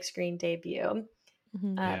Curtis's big screen debut.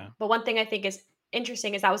 But one thing I think is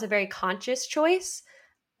interesting is that was a very conscious choice,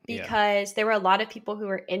 because there were a lot of people who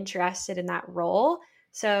were interested in that role.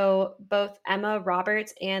 So both Emma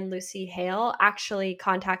Roberts and Lucy Hale actually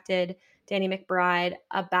contacted Danny McBride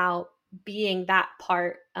about being that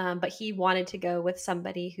part, but he wanted to go with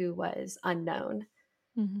somebody who was unknown.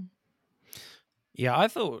 Yeah, I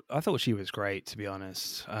thought she was great, to be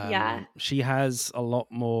honest. She has a lot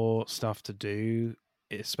more stuff to do,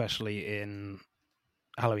 especially in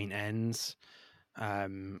Halloween Ends.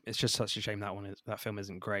 It's just such a shame that film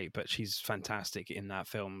isn't great, but she's fantastic in that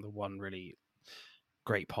film. The one really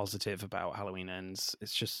great positive about Halloween Ends,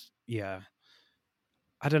 it's just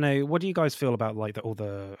I don't know. What do you guys feel about like all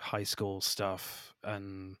the high school stuff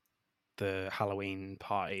and the Halloween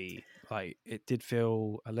party? Like, it did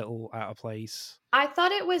feel a little out of place. I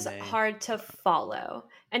thought it was hard to follow,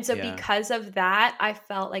 and so because of that, I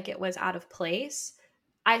felt like it was out of place.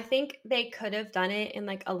 I think they could have done it in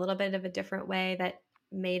like a little bit of a different way that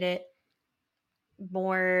made it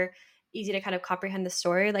more easy to kind of comprehend the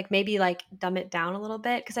story, like maybe like dumb it down a little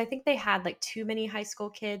bit, because I think they had like too many high school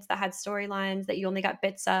kids that had storylines that you only got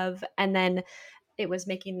bits of, and then it was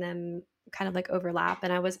making them kind of like overlap,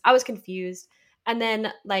 and I was confused. And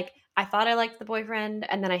then like I thought I liked the boyfriend,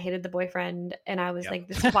 and then I hated the boyfriend, and I was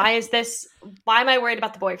like, why am I worried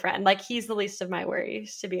about the boyfriend? Like, he's the least of my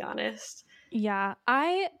worries, to be honest. Yeah,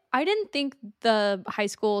 I didn't think the high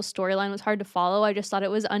school storyline was hard to follow. I just thought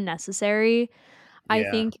it was unnecessary. I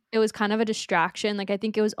think it was kind of a distraction. Like, I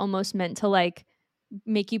think it was almost meant to like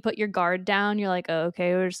make you put your guard down. You're like, oh,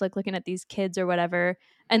 okay, we're just like looking at these kids or whatever.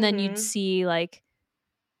 And then you'd see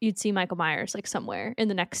Michael Myers like somewhere in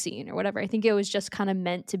the next scene or whatever. I think it was just kind of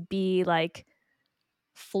meant to be like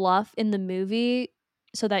fluff in the movie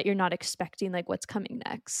so that you're not expecting like what's coming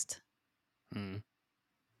next.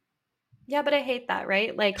 Yeah, but I hate that,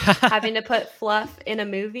 right? Like having to put fluff in a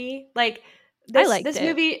movie. Like I liked this it.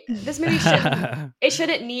 movie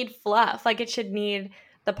shouldn't need fluff. Like it should need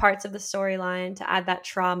the parts of the storyline to add that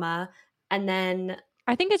trauma. And then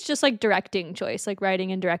I think it's just like directing choice, like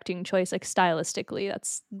writing and directing choice, like stylistically.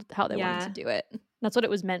 That's how they wanted Yeah. to do it. That's what it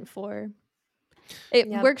was meant for. It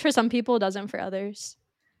Yep. worked for some people, doesn't for others.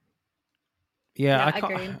 Yeah, Yeah, I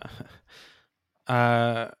can't.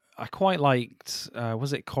 agreed. I quite liked.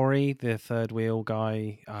 Was it Corey, the third wheel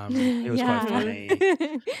guy? It was quite funny.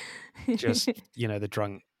 Just the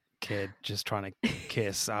drunk kid just trying to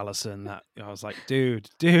kiss Allison. That I was like, dude,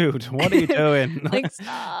 what are you doing? Like,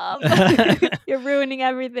 stop! You're ruining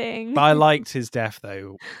everything. But I liked his death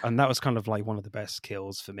though, and that was kind of like one of the best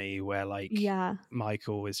kills for me, where like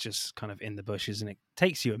Michael is just kind of in the bushes, and it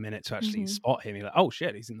takes you a minute to actually spot him. You're like, oh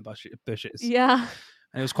shit, he's in the bushes. Yeah.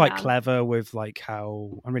 And it was quite clever with like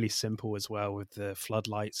how, and really simple as well, with the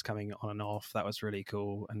floodlights coming on and off. That was really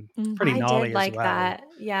cool and pretty gnarly did like as well. That.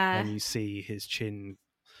 Yeah. And you see his chin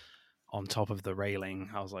on top of the railing.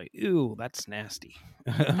 I was like, ooh, that's nasty.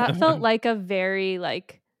 That felt like a very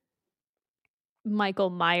like Michael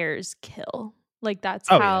Myers kill. Like that's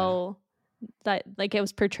how that like it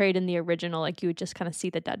was portrayed in the original. Like you would just kind of see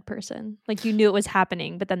the dead person. Like you knew it was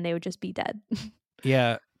happening, but then they would just be dead.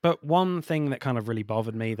 Yeah. But one thing that kind of really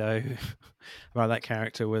bothered me, though, about that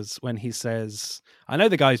character was when he says, I know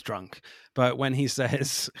the guy's drunk, but when he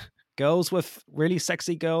says, girls with really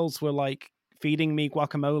sexy girls were like feeding me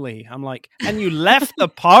guacamole. I'm like, and you left the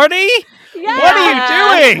party? Yeah. What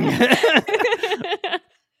are you doing?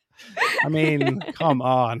 I mean, come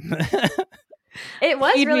on. It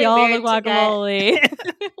was Feed really me all weird the guacamole. to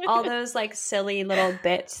get all those like silly little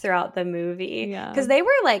bits throughout the movie. Yeah. Because they were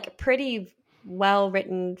like pretty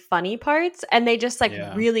well-written funny parts, and they just like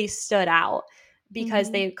really stood out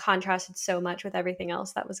because they contrasted so much with everything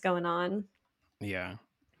else that was going on. Yeah,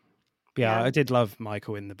 I did love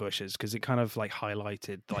Michael in the bushes because it kind of like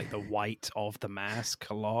highlighted like the white of the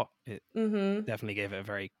mask a lot. It definitely gave it a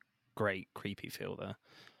very great creepy feel there.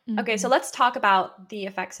 Okay, so let's talk about the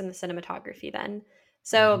effects and the cinematography then.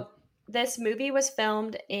 So this movie was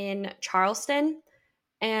filmed in Charleston,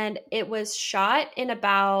 and it was shot in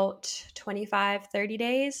about 25-30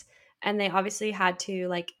 days, and they obviously had to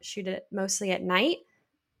like shoot it mostly at night.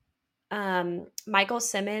 Michael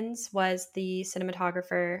Simmons was the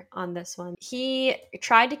cinematographer on this one. He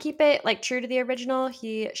tried to keep it like true to the original.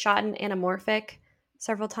 He shot in anamorphic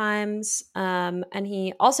several times, and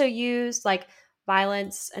he also used like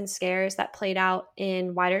violence and scares that played out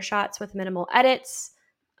in wider shots with minimal edits,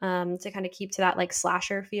 to kind of keep to that like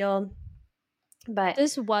slasher feel. But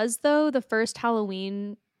this was though the first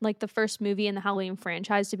Halloween, like the first movie in the Halloween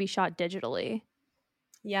franchise to be shot digitally.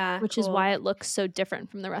 Yeah, which is why it looks so different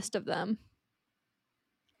from the rest of them.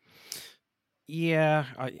 Yeah,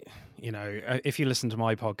 if you listen to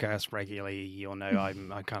my podcast regularly, you'll know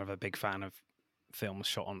I'm kind of a big fan of films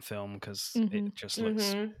shot on film because it just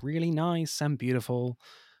looks really nice and beautiful,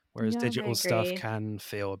 whereas digital stuff can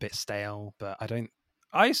feel a bit stale. But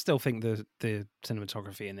I still think the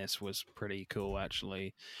cinematography in this was pretty cool,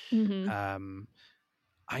 actually.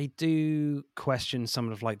 I do question some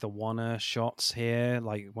of like the Warner shots here,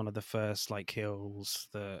 like one of the first like kills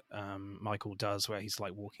that Michael does where he's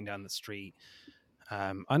like walking down the street.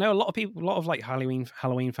 I know a lot of like Halloween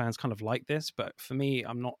fans kind of like this, but for me,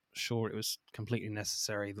 I'm not sure it was completely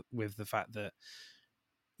necessary with the fact that,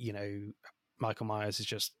 Michael Myers is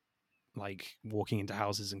just like walking into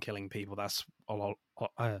houses and killing people. That's a lot.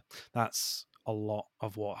 That's a lot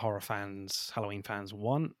of what Halloween fans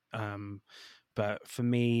want. But for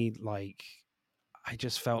me, like, I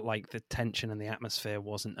just felt like the tension and the atmosphere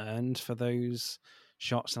wasn't earned for those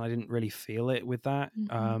shots, and I didn't really feel it with that.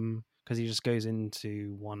 Because he just goes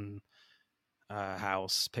into one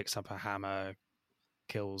house, picks up a hammer,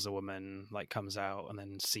 kills a woman, like comes out, and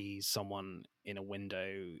then sees someone in a window.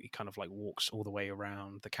 He kind of like walks all the way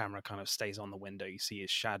around. The camera kind of stays on the window. You see his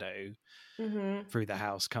shadow through the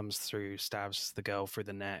house, comes through, stabs the girl through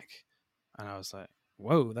the neck, and I was like,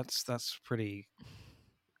 whoa, that's pretty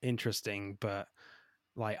interesting, but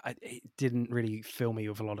like it didn't really fill me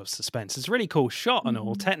with a lot of suspense. It's a really cool shot and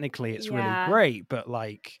all. Technically, it's really great, but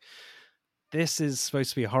like this is supposed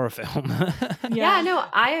to be a horror film. Yeah, no,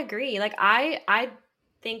 I agree. Like I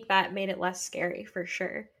think that made it less scary for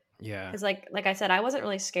sure. Yeah, because like I said, I wasn't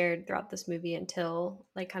really scared throughout this movie until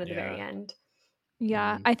like kind of the very end.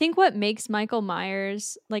 Yeah, I think what makes Michael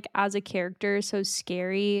Myers like as a character so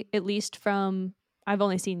scary, at least from I've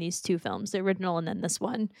only seen these two films, the original and then this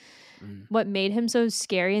one. What made him so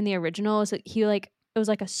scary in the original is that he like it was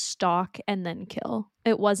like a stalk and then kill.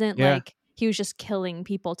 It wasn't like he was just killing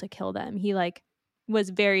people to kill them. He like was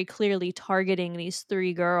very clearly targeting these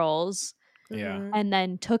 3 girls Yeah. and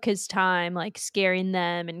then took his time like scaring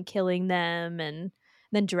them and killing them and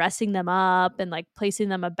then dressing them up and like placing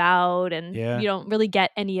them about, and Yeah. you don't really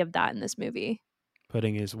get any of that in this movie.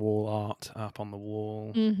 Putting his wall art up on the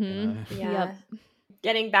wall. Yeah.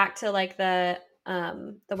 Getting back to like the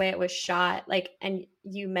way it was shot, like, and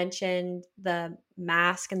you mentioned the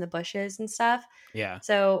mask and the bushes and stuff. Yeah.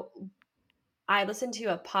 So I listened to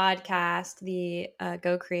a podcast, the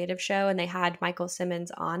Go Creative show, and they had Michael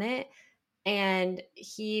Simmons on it. And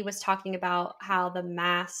he was talking about how the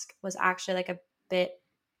mask was actually like a bit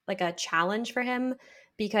like a challenge for him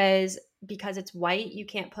because it's white, you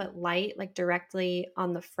can't put light like directly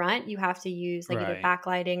on the front. You have to use like either Right.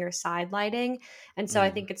 backlighting or side lighting. And so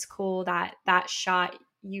I think it's cool that that shot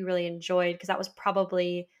you really enjoyed, because that was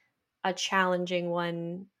probably a challenging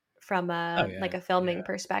one from a like a filming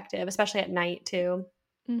perspective, especially at night too.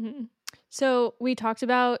 So we talked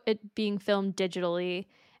about it being filmed digitally,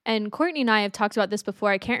 and Courtney and I have talked about this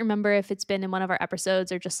before. I can't remember if it's been in one of our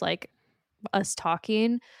episodes or just like us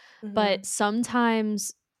talking, but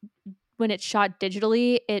sometimes when it's shot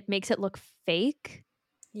digitally, it makes it look fake.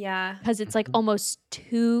 Yeah. Because it's like almost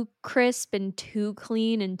too crisp and too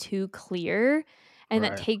clean and too clear. And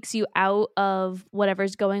that takes you out of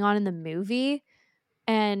whatever's going on in the movie.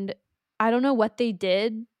 And I don't know what they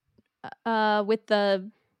did with the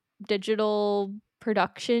digital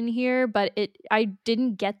production here, but I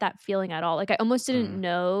didn't get that feeling at all. Like I almost didn't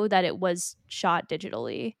know that it was shot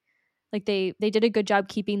digitally. Like they did a good job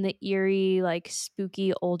keeping the eerie, like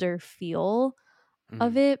spooky older feel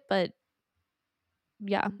of it, but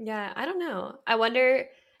yeah. Yeah, I don't know. I wonder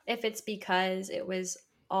if it's because it was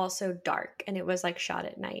also dark and it was like shot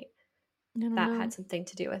at night. That had something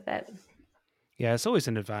to do with it. Yeah, it's always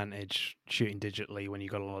an advantage shooting digitally when you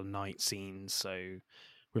got a lot of night scenes. So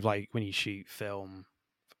with like when you shoot film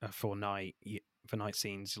for night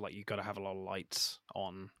scenes, like you got to have a lot of lights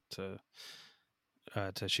on to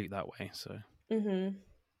shoot that way. So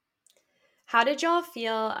How did y'all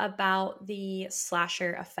feel about the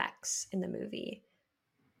slasher effects in the movie?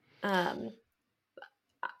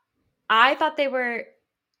 I thought they were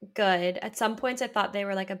good. At some points I thought they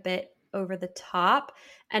were like a bit over the top.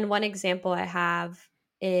 And one example I have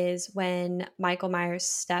is when Michael Myers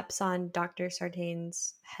steps on Dr.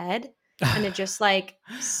 Sartain's head, and it just like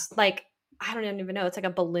I don't even know, it's like a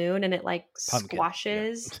balloon and it like Pumpkin,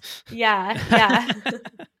 squashes. Yeah.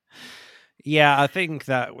 Yeah, I think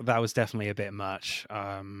that was definitely a bit much.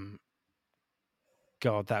 God,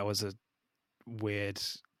 that was a weird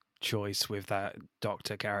choice with that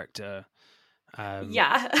doctor character.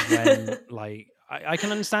 When like I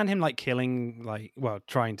can understand him like killing, like, well,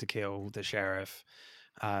 trying to kill the sheriff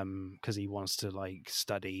because he wants to like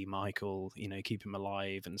study Michael, you know, keep him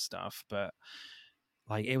alive and stuff, but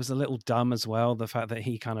like it was a little dumb as well, the fact that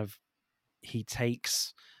he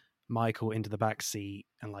takes Michael into the back seat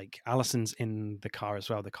and like Allison's in the car as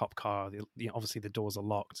well, the cop car. Obviously the doors are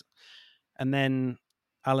locked, and then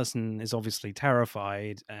Allison is obviously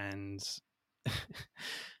terrified, and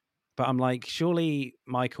but I'm like, surely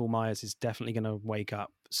Michael Myers is definitely going to wake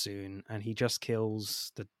up soon, and he just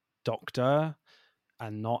kills the doctor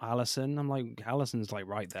and not Allison. I'm like, Allison's like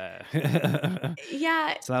right there.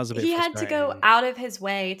 Yeah, So that was a bit he had to go frustrating. out of his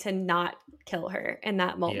way to not kill her in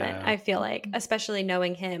that moment. Yeah. I feel like, especially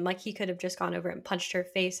knowing him, like he could have just gone over and punched her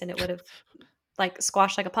face and it would have like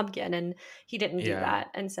squashed like a pumpkin, and he didn't do that.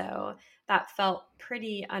 And so that felt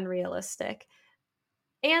pretty unrealistic.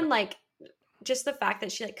 And like just the fact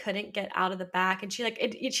that she like couldn't get out of the back, and she like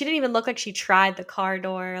she didn't even look like she tried the car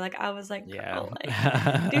door. Like I was like, girl,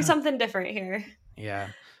 like do something different here. Yeah.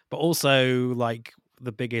 But also, like,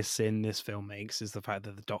 the biggest sin this film makes is the fact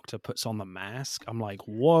that the doctor puts on the mask. I'm like,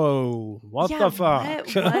 whoa, what the fuck?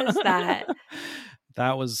 What was that?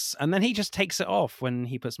 That was, and then he just takes it off when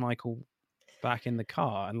he puts Michael back in the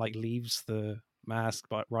car and like leaves the mask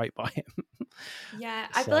right by him. Yeah,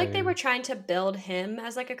 I feel like they were trying to build him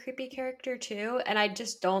as like a creepy character too, and I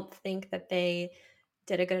just don't think that they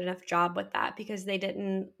did a good enough job with that, because they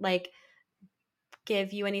didn't like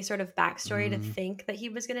give you any sort of backstory to think that he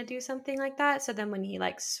was going to do something like that. So then when he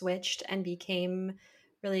like switched and became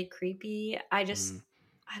really creepy, I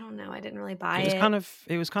don't know, I didn't really buy it.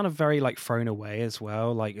 It was kind of very like thrown away as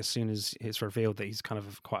well. Like as soon as it's revealed that he's kind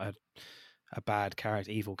of quite a bad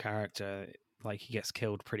character, evil character, like he gets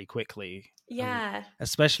killed pretty quickly. Yeah.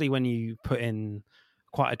 Especially when you put in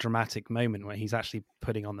quite a dramatic moment where he's actually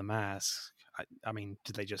putting on the mask. I mean,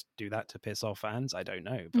 did they just do that to piss off fans? I don't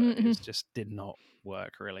know, but it just did not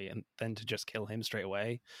work really. And then to just kill him straight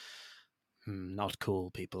away, Not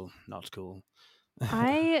cool, people. Not cool.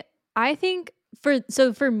 I think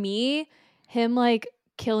for me, him like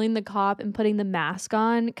killing the cop and putting the mask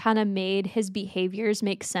on kind of made his behaviors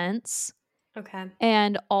make sense. Okay.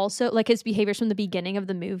 And also like his behaviors from the beginning of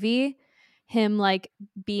the movie, him like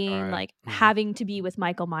being Right. like having to be with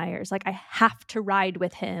Michael Myers, like I have to ride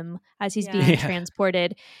with him as he's being Yeah.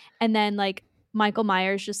 transported. And then like Michael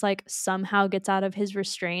Myers just like somehow gets out of his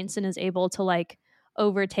restraints and is able to like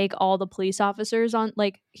overtake all the police officers on,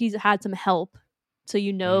 like he's had some help. So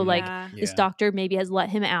like Yeah. this doctor maybe has let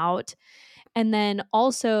him out. And then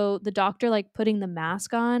also the doctor like putting the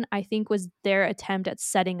mask on, I think was their attempt at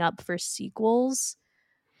setting up for sequels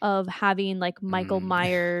of having like Michael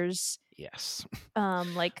Myers Yes.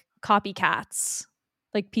 like copycats,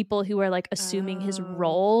 like people who are like assuming his Oh.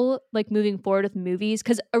 role like moving forward with movies,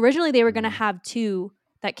 cuz originally they were going to have two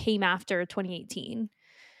that came after 2018.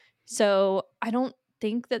 So I don't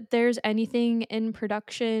think that there's anything in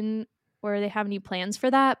production or they have any plans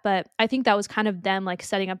for that, but I think that was kind of them like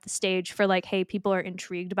setting up the stage for like, hey, people are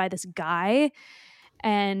intrigued by this guy,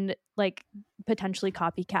 and like potentially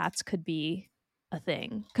copycats could be a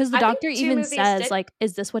thing, because the I think doctor 2 even movies says did. like,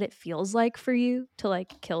 is this what it feels like for you to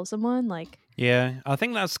like kill someone? Like, Yeah, I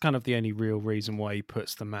think that's kind of the only real reason why he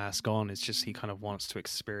puts the mask on. It's just he kind of wants to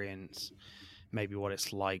experience maybe what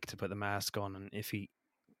it's like to put the mask on, and if he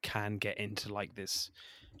can get into like this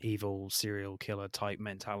evil serial killer type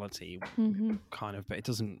mentality, kind of, but it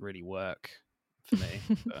doesn't really work for me.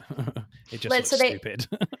 It just looks stupid.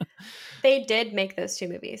 They did make those 2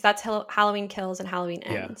 movies. That's Halloween Kills and Halloween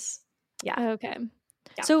Yeah. Ends. Yeah. okay.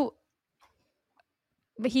 Yeah. So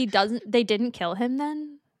but they didn't kill him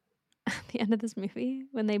then at the end of this movie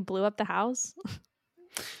when they blew up the house?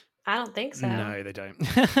 I don't think so. No, they don't.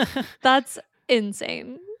 That's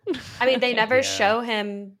insane. I mean, they never show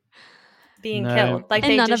him being killed. Like, in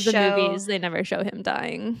they none just of the show, movies, they never show him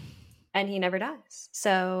dying. and he never dies.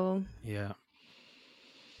 So yeah.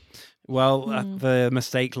 Well, the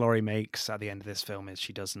mistake Laurie makes at the end of this film is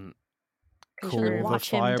she doesn't call the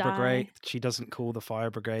fire brigade. She doesn't call the fire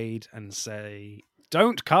brigade and say,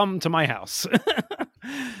 "Don't come to my house."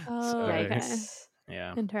 Okay.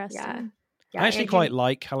 Yeah. Interesting. Yeah, I actually quite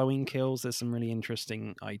like Halloween Kills. There's some really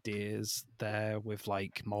interesting ideas there with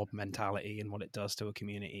like mob mentality and what it does to a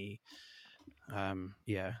community.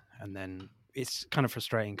 Yeah, and then it's kind of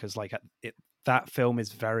frustrating because like that film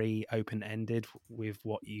is very open-ended with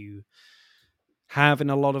what you have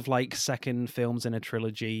in a lot of like second films in a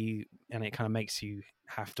trilogy, and it kind of makes you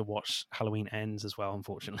have to watch Halloween Ends as well,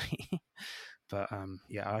 unfortunately. But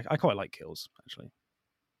yeah, I quite like Kills actually.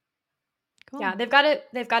 Cool. Yeah, they've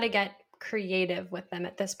got to get creative with them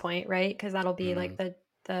at this point, right? Because that'll be like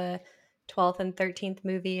the 12th and 13th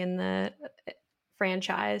movie in the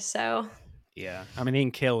franchise. So yeah, I mean,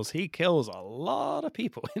 in Kills, he kills a lot of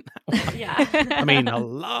people in that one. Yeah. I mean, a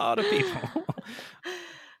lot of people.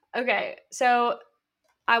 Okay, so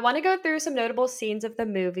I want to go through some notable scenes of the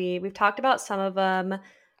movie. We've talked about some of them,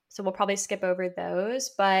 so we'll probably skip over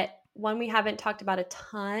those. But one we haven't talked about a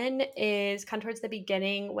ton is kind of towards the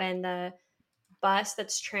beginning when the bus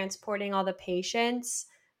that's transporting all the patients,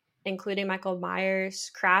 including Michael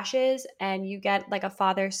Myers, crashes, and you get like a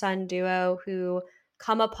father-son duo who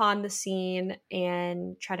come upon the scene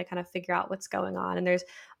and try to kind of figure out what's going on. And there's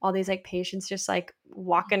all these like patients just like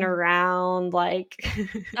walking around like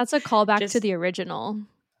that's a callback to the original.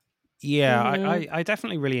 Yeah, I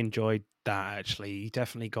definitely really enjoyed that actually. You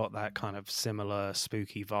definitely got that kind of similar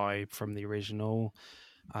spooky vibe from the original,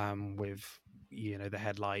 with the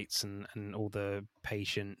headlights and all the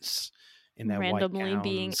patients in their randomly white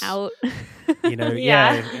being gowns, out.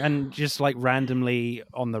 and just like randomly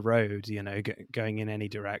on the road, going in any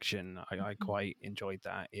direction. I quite enjoyed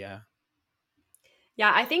that. Yeah,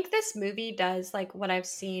 I think this movie does like what I've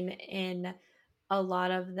seen in a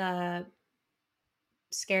lot of the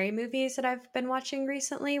scary movies that I've been watching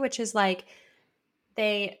recently, which is like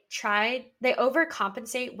they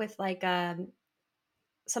overcompensate with like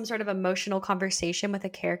some sort of emotional conversation with a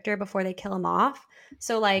character before they kill him off.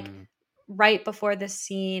 So like right before this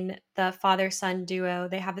scene, the father-son duo,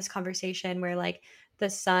 they have this conversation where like the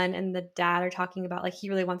son and the dad are talking about like he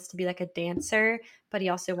really wants to be like a dancer, but he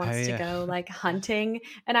also wants to go like hunting.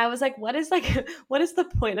 And I was like, what is the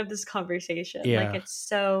point of this conversation? Yeah. Like it's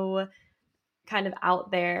so kind of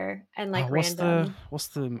out there and like random. What's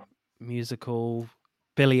the musical?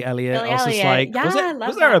 Billy Elliot. Billy I was just Elliot. like,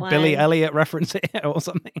 was there a Billy Elliot reference here or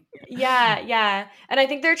something? Yeah. And I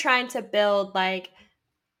think they're trying to build like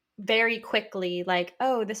very quickly, like,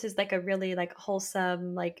 oh, this is like a really like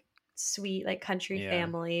wholesome, like sweet like country Yeah.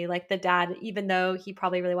 family. Like the dad, even though he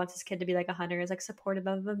probably really wants his kid to be like a hunter, is like supportive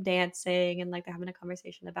of him dancing and like they're having a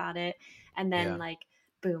conversation about it. And then Yeah. like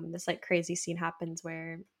boom, this like crazy scene happens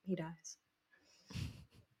where he dies.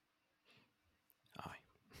 Aye.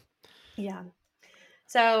 Yeah.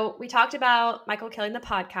 So we talked about Michael killing the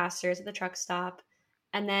podcasters at the truck stop.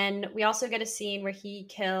 And then we also get a scene where he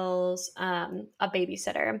kills a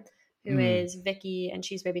babysitter who is Vicky, and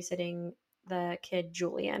she's babysitting the kid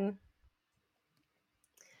Julian.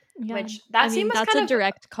 Yeah. Which that scene was that's kind a of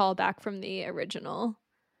direct callback from the original,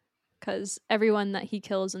 because everyone that he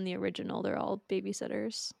kills in the original, they're all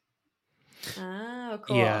babysitters. Oh,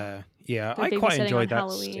 cool. Yeah. They're I quite babysitting on enjoyed that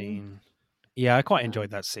Halloween. scene. Yeah, I quite enjoyed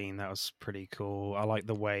that scene. That was pretty cool. I like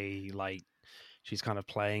the way like she's kind of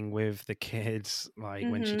playing with the kids, like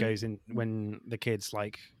when she goes in, when the kids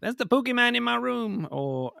like, "There's the boogeyman in my room,"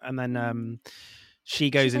 and then she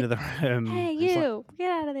goes She's into like, the room. "Hey, and it's like, you,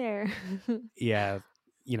 get out of there!" yeah,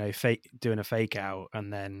 doing a fake out,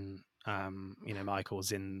 and then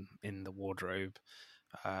Michael's in the wardrobe.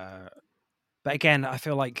 But again, I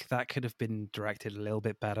feel like that could have been directed a little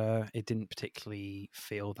bit better. It didn't particularly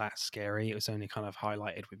feel that scary. It was only kind of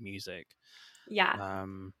highlighted with music. Yeah.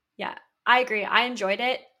 Yeah. I agree. I enjoyed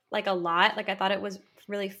it like a lot. Like I thought it was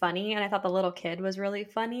really funny, and I thought the little kid was really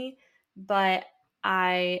funny, but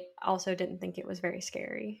I also didn't think it was very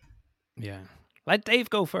scary. Yeah. Let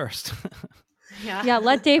Dave go first. Yeah.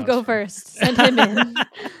 Let Dave go first. Send him in.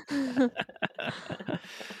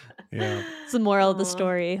 Yeah. It's the moral of the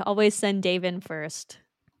story. Always send Dave in first.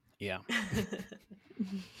 Yeah.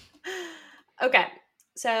 Okay.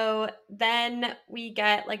 So then we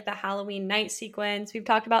get like the Halloween night sequence. We've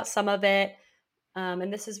talked about some of it.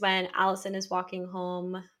 And this is when Allison is walking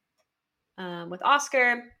home with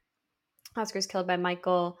Oscar. Oscar's killed by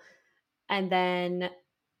Michael. And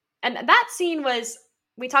that scene was,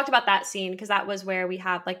 we talked about that scene because that was where we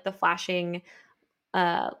have like the flashing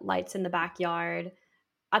lights in the backyard.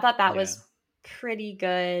 I thought that was pretty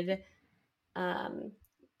good.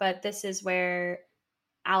 But this is where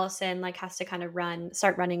Allison like has to kind of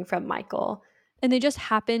start running from Michael. And they just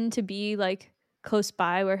happen to be like close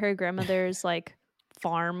by where her grandmother's like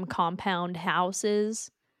farm compound house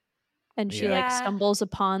is. And she like stumbles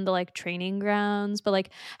upon the like training grounds. But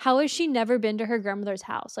like, how has she never been to her grandmother's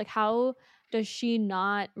house? Like, how does she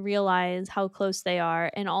not realize how close they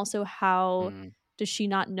are? And also, how does she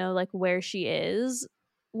not know like where she is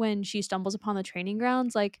when she stumbles upon the training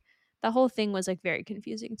grounds? Like, that whole thing was like very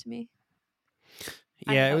confusing to me.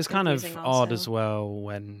 Yeah, it was kind of odd as well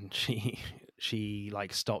when she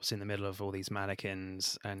like stops in the middle of all these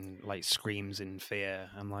mannequins and like screams in fear.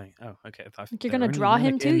 I'm like, oh, okay. You're gonna draw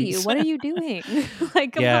him to you. What are you doing?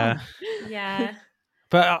 Like, come on. Yeah.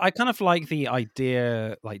 But I kind of like the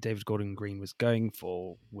idea like David Gordon Green was going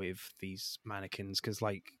for with these mannequins, because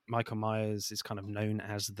like Michael Myers is kind of known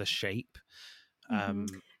as the Shape.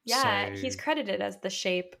 He's credited as the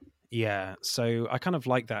Shape. Yeah, so I kind of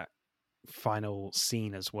like that final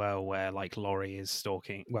scene as well, where like Laurie is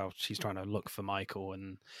stalking, well, she's trying to look for Michael,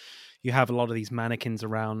 and you have a lot of these mannequins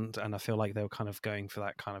around, and I feel like they were kind of going for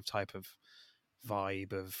that kind of type of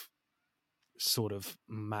vibe of sort of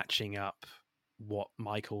matching up what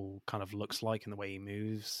Michael kind of looks like and the way he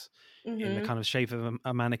moves in the kind of shape of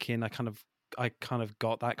a mannequin. I kind of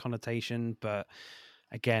got that connotation, but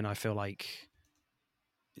again, I feel like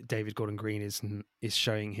David Gordon Green is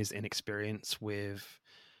showing his inexperience with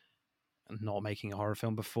not making a horror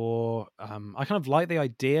film before. I kind of like the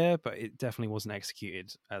idea, but it definitely wasn't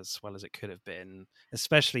executed as well as it could have been,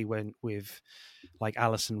 especially when with like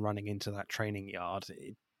Allison running into that training yard.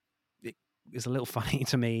 It is a little funny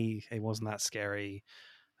to me. It wasn't that scary.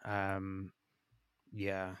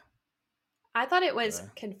 Yeah. I thought it was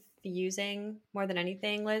confusing more than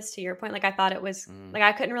anything, Liz, to your point. Like I thought it was like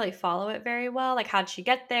I couldn't really follow it very well. Like how'd she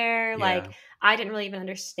get there? Like I didn't really even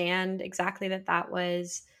understand exactly that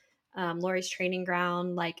was Laurie's training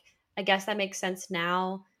ground. Like I guess that makes sense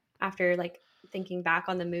now after like thinking back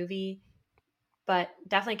on the movie, but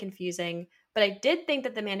definitely confusing. But I did think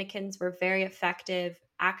that the mannequins were very effective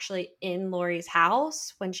actually in Laurie's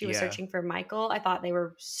house when she was searching for Michael. I thought they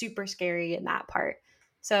were super scary in that part.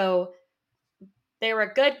 So they were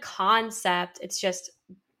a good concept. It's just,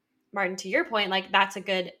 Martin, to your point, like that's a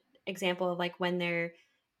good example of like when they're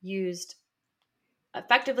used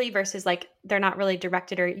effectively versus like they're not really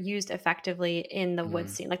directed or used effectively in the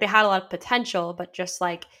woods scene. Like they had a lot of potential, but just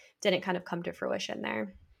like didn't kind of come to fruition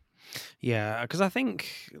there. Yeah, because I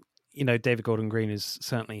think David Gordon Green is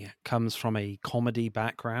certainly comes from a comedy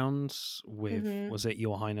background with was it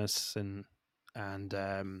Your Highness and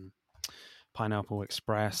Pineapple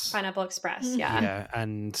Express. Pineapple Express, yeah. Yeah,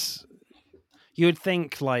 and you would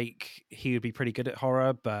think like he would be pretty good at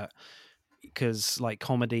horror, but because like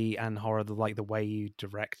comedy and horror, the way you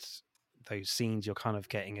direct those scenes, you're kind of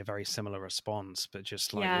getting a very similar response, but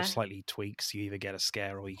just like with slightly tweaks, you either get a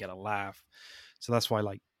scare or you get a laugh. So that's why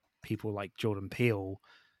like people like Jordan Peele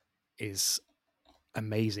is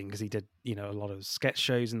amazing, because he did, you know, a lot of sketch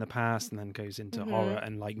shows in the past and then goes into horror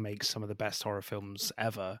and like makes some of the best horror films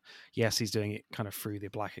ever. Yes, he's doing it kind of through the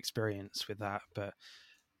Black Experience with that, but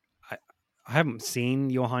I haven't seen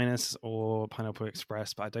Your Highness or Pineapple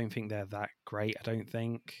Express, but I don't think they're that great. I don't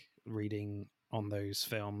think, reading on those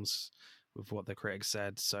films with what the critics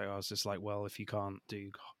said. So I was just like, well, if you can't do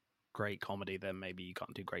great comedy, then maybe you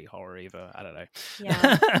can't do great horror either. I don't know.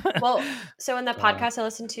 Yeah. Well, so in the podcast I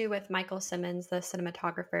listened to with Michael Simmons, the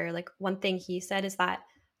cinematographer, like one thing he said is that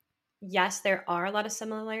yes, there are a lot of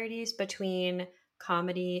similarities between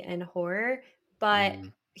comedy and horror, but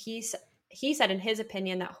he said in his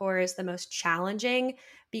opinion that horror is the most challenging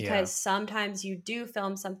because sometimes you do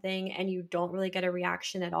film something and you don't really get a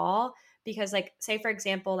reaction at all, because like say for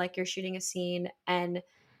example, like you're shooting a scene and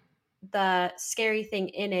the scary thing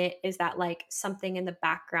in it is that like something in the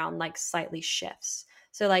background like slightly shifts.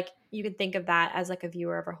 So like you could think of that as like a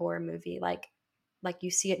viewer of a horror movie, like you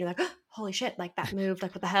see it and you're like, oh, holy shit, like that moved,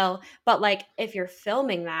 like what the hell. But like if you're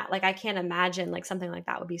filming that, like I can't imagine like something like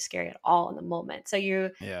that would be scary at all in the moment. So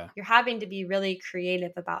you're having to be really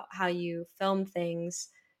creative about how you film things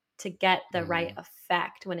to get the right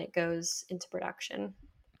effect when it goes into production.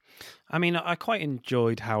 I mean, I quite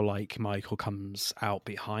enjoyed how like Michael comes out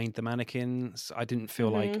behind the mannequins. I didn't feel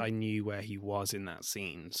like I knew where he was in that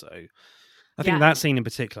scene. So I think that scene in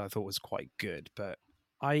particular I thought was quite good. But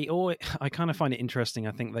I kind of find it interesting.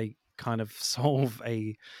 I think they kind of solve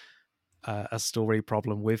a story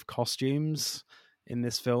problem with costumes in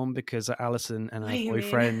this film, because Alison and her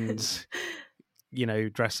boyfriend, you know,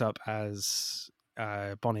 dress up as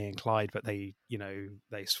Bonnie and Clyde, but they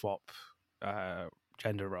swap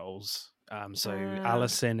gender roles. So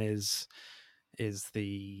Alison is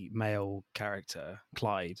the male character,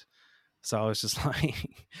 Clyde. So I was just like,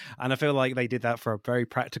 and I feel like they did that for a very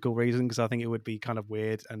practical reason, because I think it would be kind of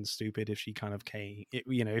weird and stupid if she kind of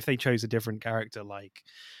if they chose a different character, like,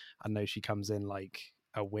 I know she comes in like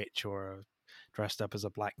a witch or dressed up as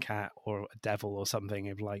a black cat or a devil or something.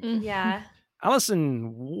 If like,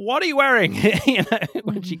 Alison, what are you wearing?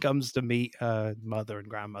 When she comes to meet her mother and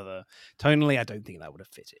grandmother. Tonally, I don't think that would have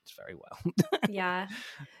fitted very well. Yeah.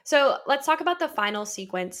 So let's talk about the final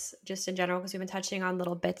sequence just in general, because we've been touching on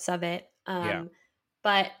little bits of it.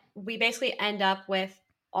 But we basically end up with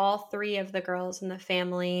all three of the girls in the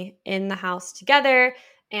family in the house together,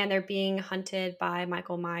 and they're being hunted by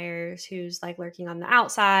Michael Myers, who's like lurking on the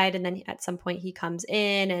outside. And then at some point he comes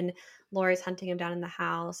in and Laurie's hunting him down in the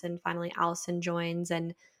house. And finally Allison joins,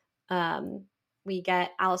 and we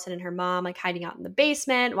get Allison and her mom like hiding out in the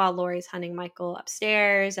basement while Laurie's hunting Michael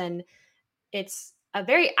upstairs. And it's a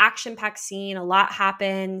very action-packed scene. A lot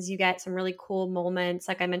happens. You get some really cool moments.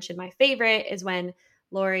 Like I mentioned, my favorite is when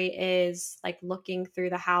Laurie is like looking through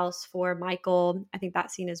the house for Michael. I think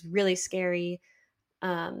that scene is really scary.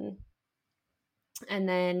 And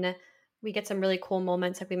then we get some really cool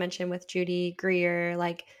moments, like we mentioned, with Judy Greer,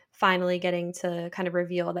 like finally getting to kind of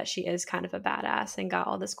reveal that she is kind of a badass and got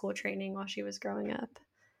all this cool training while she was growing up.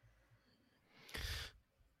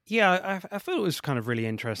 Yeah, I feel it was kind of really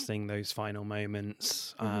interesting, those final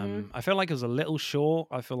moments. I feel like it was a little short.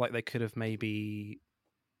 I feel like they could have maybe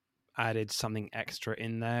added something extra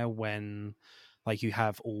in there when like you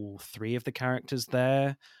have all three of the characters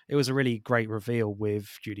there. It was a really great reveal with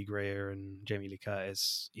Judy Greer and Jamie Lee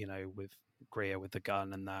Curtis, you know, with Greer with the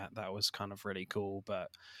gun, and that was kind of really cool. But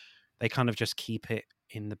they kind of just keep it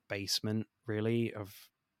in the basement, really, of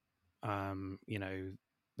you know,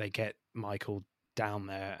 they get Michael down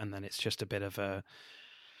there, and then it's just a bit of a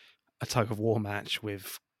tug of war match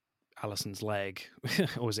with Allison's leg,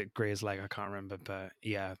 or was it Greer's leg? I can't remember, but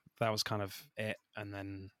yeah, that was kind of it. And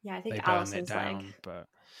then I think they Allison's burn it down, leg. but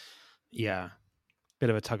yeah, bit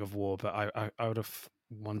of a tug of war. But I would have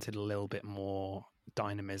wanted a little bit more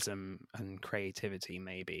dynamism and creativity,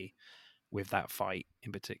 maybe, with that fight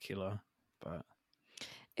in particular. But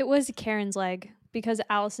it was Karen's leg, because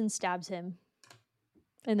Allison stabs him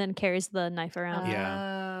and then carries the knife around.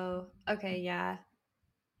 Oh, okay, yeah.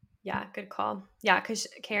 Yeah, good call. Yeah, because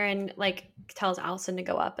Karen like tells Allison to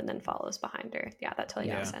go up and then follows behind her. Yeah, that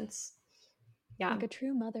totally makes sense. Yeah, like a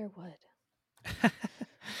true mother would.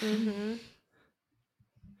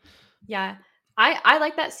 Yeah, I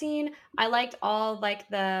like that scene. I liked all like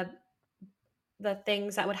the the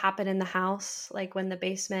things that would happen in the house, like when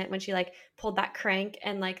she like pulled that crank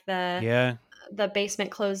and like Yeah. the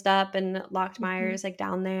basement closed up and locked Mhm. Myers like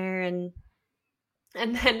down there, and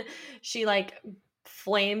then she like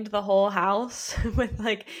flamed the whole house with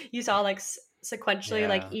like you saw like sequentially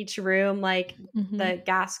like Yeah. each room like Mhm. the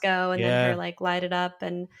gas go and then her Yeah. like light it up,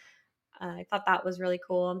 and I thought that was really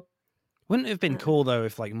cool. Wouldn't it have been Um, cool though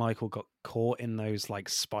if like Michael got caught in those like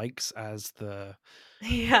spikes as the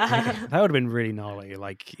yeah. that would have been really gnarly.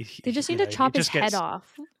 Like They just you need to know, chop it his just head gets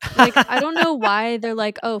off. Like, I don't know why they're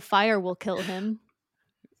like, oh, fire will kill him.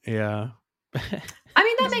 yeah. I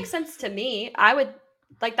mean, that makes sense to me. I would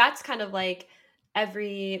like that's kind of like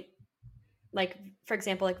every like for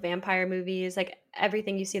example like vampire movies, like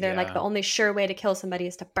everything you see there, like Yeah. the only sure way to kill somebody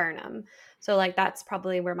is to burn them. So like that's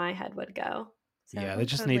probably where my head would go. So Yeah, I they would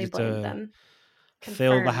just totally needed blame to them.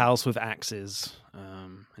 fill the Confirmed. house with axes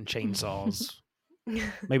and chainsaws.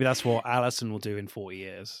 Maybe that's what Allison will do in 40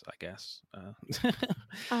 years, I guess.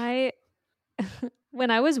 I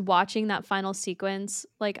when I was watching that final sequence,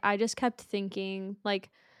 like I just kept thinking, like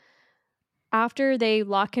after they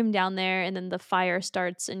lock him down there and then the fire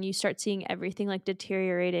starts and you start seeing everything like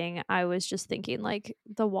deteriorating, I was just thinking like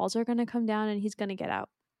the walls are gonna come down and he's gonna get out.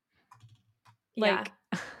 Yeah.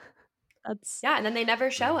 Like that's Yeah, and then they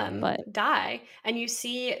never show him But die. And you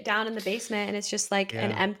see down in the basement and it's just like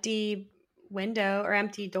an Yeah. empty window or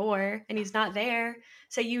empty door and he's not there.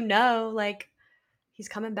 So you know like he's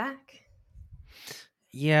coming back.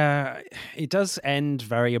 Yeah, it does end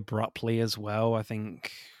very abruptly as well. I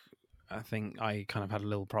think I kind of had a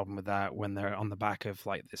little problem with that when they're on the back of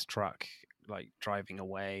like this truck, like driving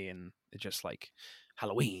away, and it's just like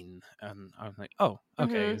Halloween, and I'm like, oh,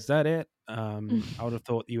 okay, Mhm. is that it? I would have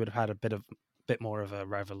thought you would have had a bit more of a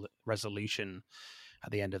resolution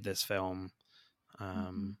at the end of this film,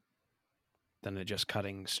 than it just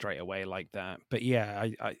cutting straight away like that. But yeah,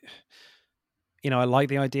 I I like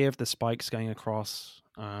the idea of the spikes going across,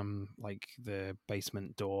 like the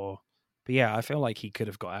basement door. But yeah, I feel like he could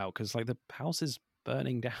have got out because like the house is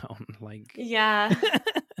burning down. Like, Yeah.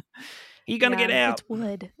 you gonna get Yeah, out? it's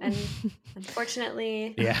wood. And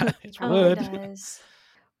unfortunately, Yeah, he it's probably wood. does.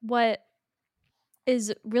 What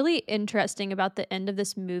is really interesting about the end of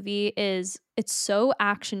this movie is it's so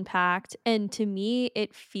action packed, and to me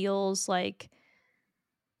it feels like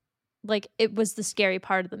it was the scary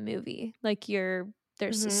part of the movie. Like there's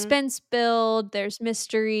Mhm. suspense build, there's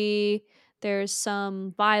mystery, there's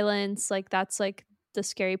some violence, like that's like the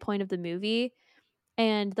scary point of the movie.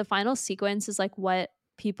 And the final sequence is like what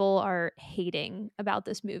people are hating about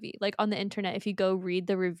this movie. Like on the internet, if you go read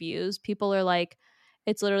the reviews, people are like,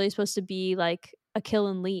 it's literally supposed to be like a kill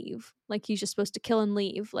and leave. Like he's just supposed to kill and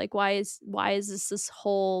leave. Like why is this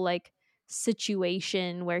whole like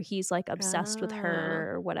situation where he's like obsessed with Oh.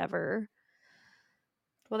 her or whatever.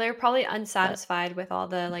 Well, they were probably But unsatisfied with all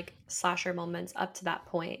the like slasher moments up to that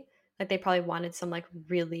point. Like they probably wanted some like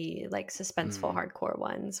really like suspenseful Mm. hardcore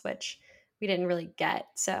ones, which we didn't really get.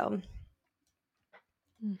 So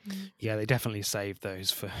Yeah, they definitely saved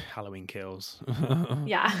those for Halloween Kills.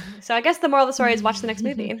 yeah. So I guess the moral of the story is watch the next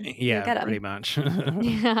movie. You'll Yeah, get pretty them. much.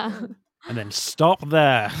 yeah. And then stop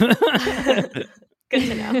there. Good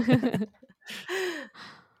to know.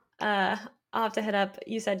 I'll have to hit up.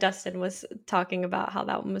 You said Dustin was talking about how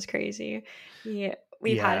that one was crazy.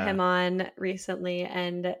 We've had him Yeah. on recently,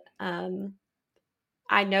 and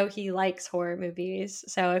I know he likes horror movies.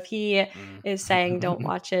 So if he is saying don't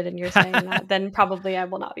watch it, and you're saying that, then probably I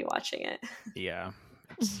will not be watching it. Yeah,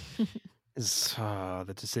 it's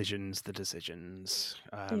the decisions.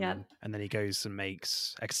 Yeah. And then he goes and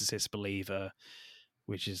makes Exorcist Believer,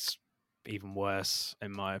 which is even worse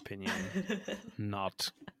in my opinion.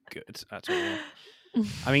 Not good at all.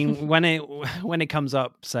 I mean, when it comes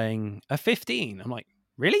up saying a 15, I'm like,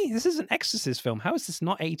 really? This is an Exorcist film. How is this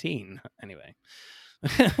not 18? Anyway.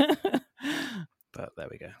 But there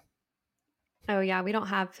we go. Oh yeah, we don't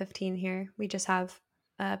have 15 here. We just have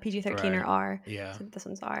PG-13 or Right. R. Yeah. So this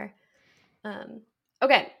one's R.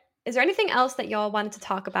 Okay. Is there anything else that y'all wanted to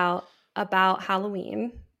talk about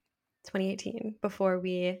Halloween 2018 before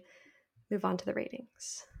we move on to the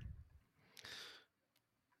ratings?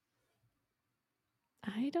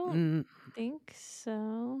 I don't think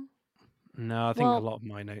so. No, I think a lot of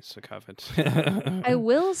my notes are covered. I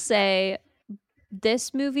will say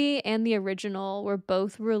this movie and the original were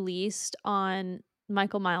both released on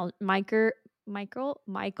Michael Myers'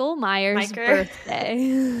 birthday.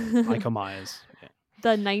 Michael Myers. Yeah. The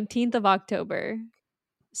 19th of October.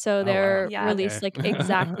 So they're Yeah. released Okay. like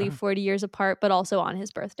exactly 40 years apart, but also on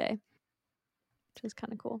his birthday, which is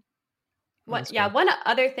kind of cool. That's cool. One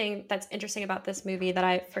other thing that's interesting about this movie that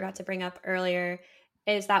I forgot to bring up earlier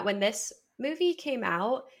is that when this movie came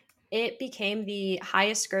out, it became the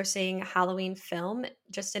highest grossing Halloween film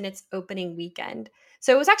just in its opening weekend.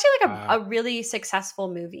 So it was actually like Wow. a really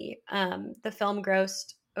successful movie. The film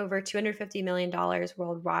grossed over $250 million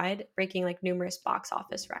worldwide, breaking like numerous box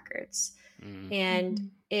office records. And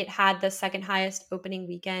it had the second highest opening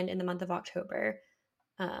weekend in the month of October.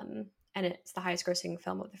 And it's the highest grossing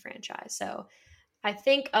film of the franchise. So I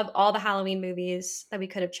think of all the Halloween movies that we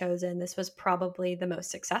could have chosen, this was probably the most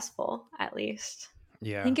successful, at least.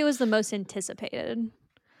 Yeah. I think it was the most anticipated.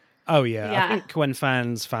 Oh yeah. Yeah. I think when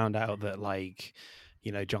fans found out that like,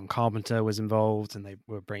 John Carpenter was involved and they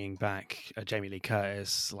were bringing back Jamie Lee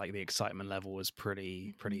Curtis, like the excitement level was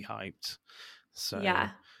pretty hyped. So Yeah.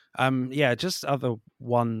 just other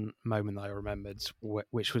one moment that I remembered,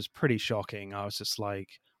 which was pretty shocking. I was just like,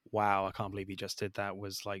 wow, I can't believe he just did that.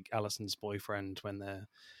 Was like Allison's boyfriend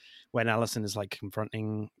when Allison is like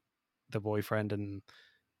confronting the boyfriend and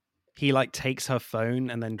he like takes her phone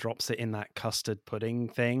and then drops it in that custard pudding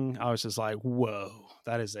thing. I was just like, whoa,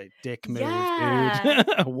 that is a dick move, Yeah.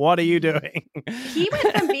 dude. What are you doing? He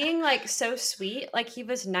went from being like so sweet, like he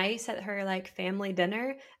was nice at her like family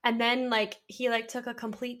dinner, and then like he like took a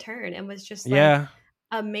complete turn and was just like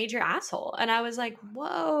a major asshole. And I was like,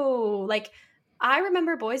 whoa, like I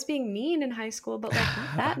remember boys being mean in high school, but like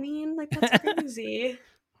not that mean. Like that's crazy.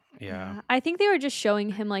 Yeah. I think they were just showing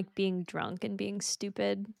him like being drunk and being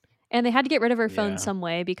stupid. And they had to get rid of her phone Yeah. some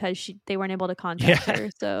way because they weren't able to contact her.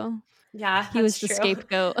 So Yeah, he was the true.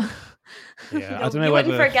 scapegoat. Yeah, I don't know you whether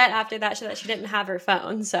wouldn't forget after that that she didn't have her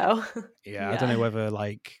phone. So yeah, I don't know whether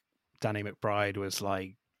like Danny McBride was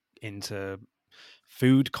like into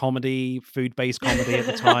food-based comedy at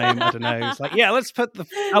the time. I don't know. It's like, yeah, let's put the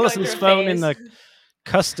Allison's phone in the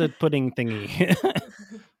custard pudding thingy.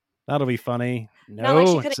 That'll be funny. No, like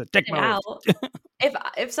she it's a couldn't dick get it move.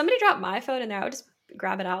 out. If somebody dropped my phone in there, I would just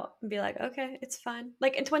grab it out and be like, okay, it's fine.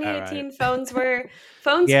 Like in 2018, right. phones could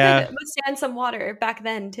withstand some water back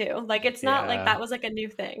then too. Like it's not like that was like a new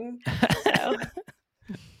thing. So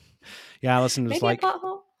yeah, Allison was maybe like, a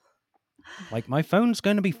pothole. Like, my phone's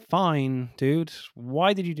going to be fine, dude.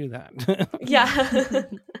 Why did you do that? Yeah.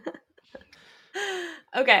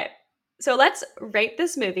 Okay, so let's rate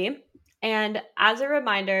this movie. And as a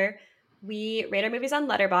reminder, we rate our movies on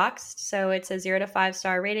Letterboxd. So it's a 0 to 5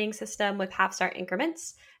 star rating system with half-star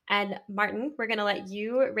increments. And Martin, we're going to let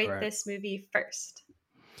you rate this movie first.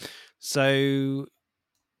 So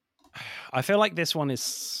I feel like this one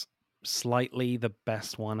is slightly the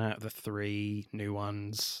best one out of the three new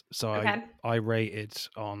ones. So I rated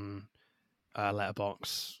on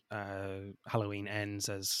Letterboxd Halloween Ends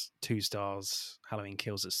as 2 stars, Halloween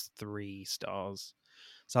Kills as 3 stars.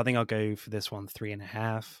 So I think I'll go for this one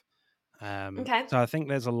 3.5. So I think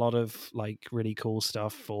there's a lot of like really cool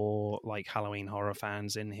stuff for like Halloween horror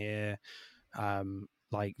fans in here.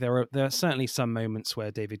 Like there are certainly some moments where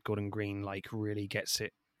David Gordon Green like really gets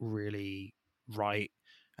it really right,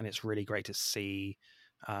 and it's really great to see.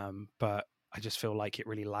 But I just feel like it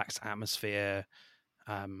really lacks atmosphere.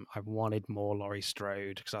 I wanted more Laurie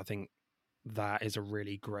Strode because I think that is a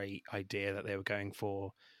really great idea that they were going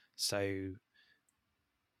for. So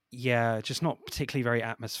yeah, just not particularly very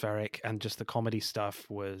atmospheric, and just the comedy stuff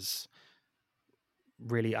was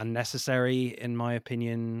really unnecessary in my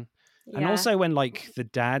opinion. Yeah. And also when like the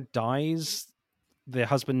dad dies, the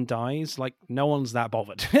husband dies, like no one's that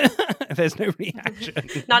bothered. There's no reaction.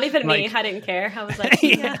 Not even me. I didn't care. I was like,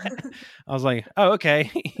 yeah. I was like, oh,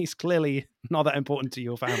 okay. He's clearly not that important to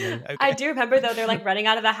your family. Okay. I do remember though, they're like running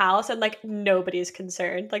out of the house and like nobody's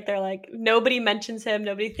concerned. Like they're like, nobody mentions him.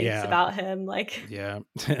 Nobody thinks about him. Like, yeah.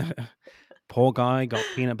 Poor guy got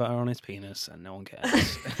peanut butter on his penis and no one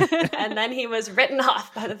cares. And then he was written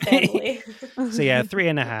off by the family. So yeah,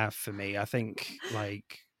 3.5 for me. I think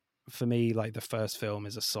like for me, like the first film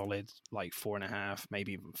is a solid like 4.5,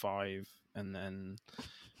 maybe even 5, and then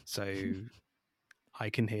so I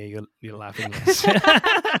can hear you're laughing.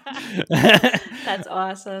 That's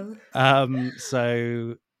awesome.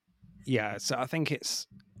 So yeah, so I think it's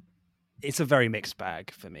a very mixed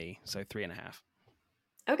bag for me. So 3.5.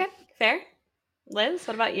 Okay, fair. Liz,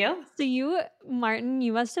 what about you? So you, Martin,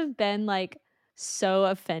 you must have been like so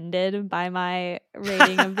offended by my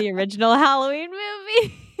rating of the original Halloween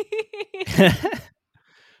movie.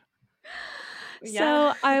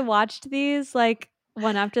 So I watched these like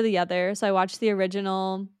one after the other. So I watched the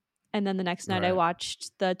original, and then the next night I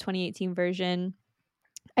watched the 2018 version.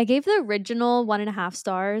 I gave the original 1.5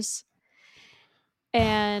 stars,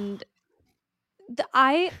 and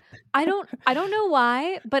I don't know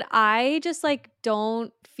why, but I just like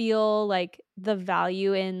don't feel like the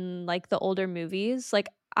value in like the older movies. Like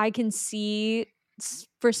I can see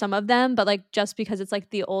for some of them, but like just because it's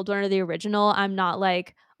like the old one or the original, I'm not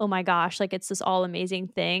like, oh my gosh, like it's this all amazing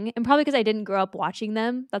thing. And probably because I didn't grow up watching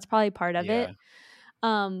them, that's probably part of it. Yeah.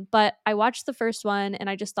 But I watched the first one and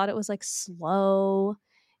I just thought it was like slow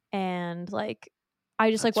and like I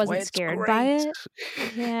just like That's why wasn't it's scared by great.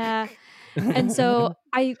 it. Yeah. And so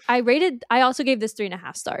I also gave this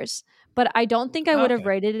 3.5 stars, but I don't think I would have Okay.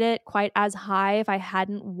 rated it quite as high if I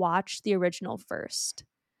hadn't watched the original first.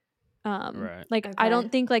 Right. Like I Okay.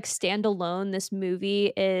 don't think like standalone this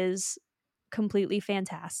movie is completely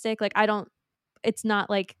fantastic. Like it's not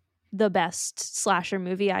like the best slasher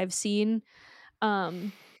movie I've seen.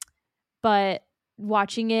 But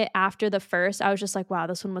watching it after the first, I was just like, wow,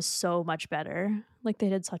 this one was so much better. Like they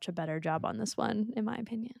did such a better job on this one, in my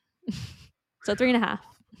opinion. So 3.5.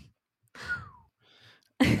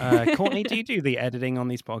 Courtney, do you do the editing on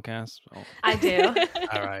these podcasts? Oh. I do.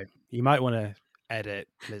 All right. You might want to edit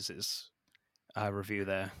Liz's review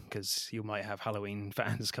there because you might have Halloween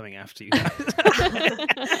fans coming after you guys.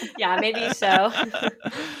 Yeah, maybe so.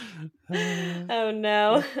 Oh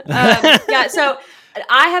no. Yeah, so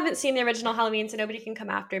I haven't seen the original Halloween, so nobody can come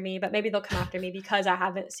after me, but maybe they'll come after me because I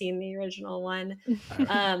haven't seen the original one. But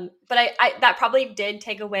I that probably did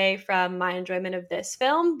take away from my enjoyment of this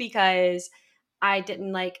film because I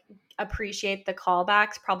didn't like appreciate the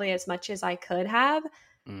callbacks probably as much as I could have.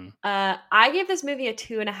 I gave this movie a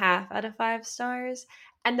 2.5 out of 5 stars.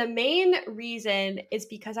 And the main reason is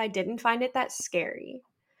because I didn't find it that scary.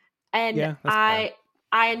 And Yeah, that's fair.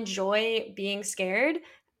 I enjoy being scared.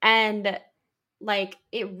 And like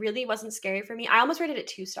it really wasn't scary for me. I almost rated it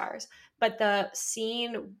 2 stars. But the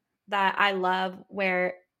scene that I love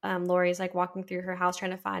where Laurie's like walking through her house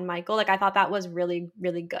trying to find Michael, like I thought that was really,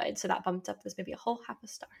 really good. So that bumped up this movie a whole 0.5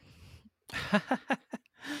 star.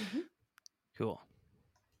 Cool.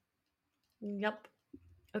 Yep.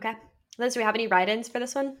 Okay. Liz, do we have any write-ins for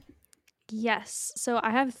this one? Yes. So I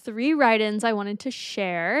have 3 write-ins I wanted to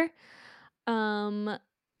share. 2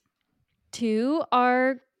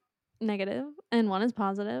 are negative and 1 is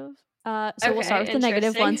positive. So we'll start with the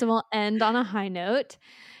negative ones and we'll end on a high note.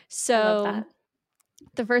 So I love that.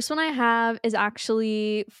 The first one I have is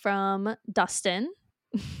actually from Dustin.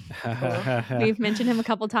 We've mentioned him a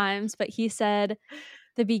couple times, but he said,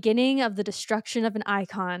 "The beginning of the destruction of an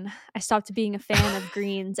icon. I stopped being a fan of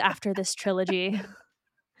Greens after this trilogy."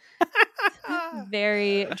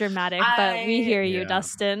 Very dramatic, but we hear you,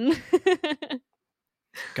 Dustin.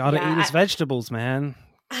 Gotta eat his vegetables, man.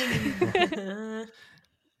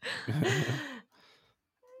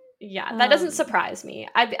 Yeah, that doesn't surprise me.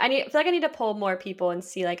 I feel like I need to poll more people and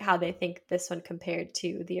see like how they think this one compared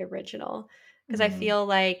to the original, because I feel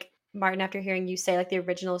like, Martin, after hearing you say like the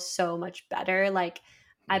original is so much better, like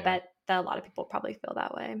I bet that a lot of people probably feel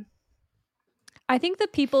that way. I think the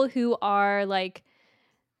people who are like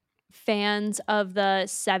fans of the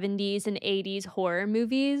 70s and 80s horror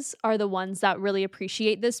movies are the ones that really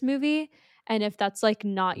appreciate this movie. And if that's like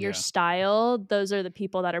not your style, those are the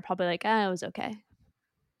people that are probably like, it was okay.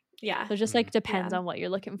 Yeah. So it just like depends on what you're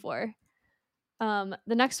looking for. The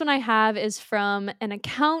next one I have is from an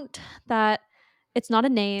account that it's not a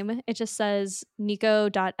name. It just says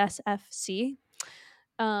nico.sfc.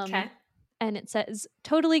 Okay. And it says,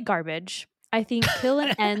 "Totally garbage. I think Kill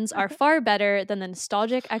and Ends are far better than the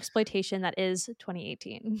nostalgic exploitation that is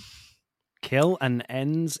 2018. Kill and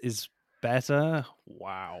Ends is better?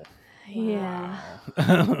 Wow. Yeah.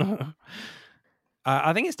 Wow.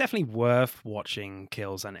 I think it's definitely worth watching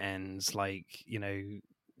Kills and Ends, like, you know,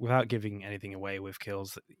 without giving anything away with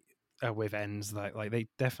Kills, with Ends, like they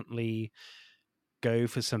definitely go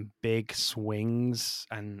for some big swings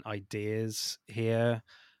and ideas here.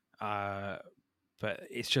 But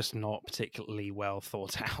it's just not particularly well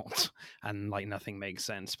thought out, and like nothing makes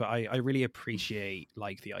sense. But I really appreciate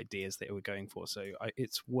like the ideas that we're going for, so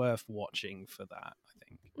it's worth watching for that, I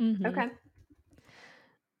think. Mm-hmm. Okay.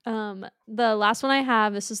 The last one I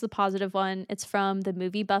have, this is the positive one. It's from the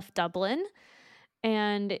Movie Buff Dublin,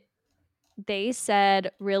 and they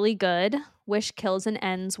said, "Really good. Wish Kills and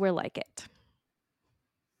Ends were like it."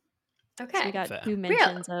 Okay. So we got 2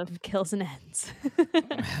 mentions of Kills and Ends.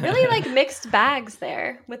 Really like mixed bags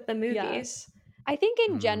there with the movies. I think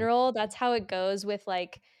in general, that's how it goes with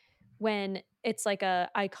like when it's like a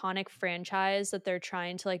iconic franchise that they're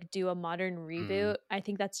trying to like do a modern reboot. I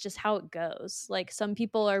think that's just how it goes. Like some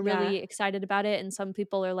people are really excited about it and some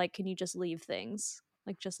people are like, can you just leave things?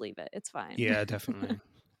 Like just leave it. It's fine. Yeah, definitely.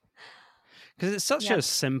 Because it's such Yep. a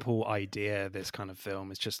simple idea, this kind of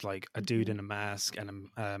film. It's just like a dude Mhm. in a mask and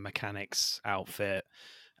a mechanic's outfit,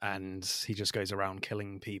 and he just goes around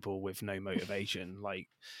killing people with no motivation. Like,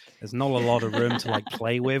 there's not a lot of room to like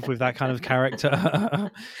play with that kind of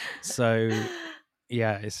character. So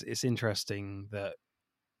yeah, it's interesting that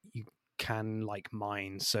you can like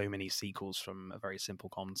mine so many sequels from a very simple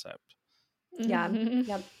concept. Yeah.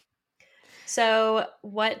 Yep. So,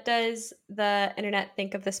 what does the internet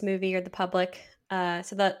think of this movie, or the public?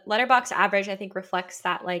 So the Letterboxd average, I think, reflects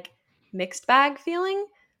that like mixed bag feeling.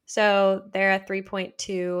 So they're at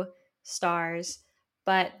 3.2 stars,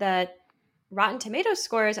 but the Rotten Tomatoes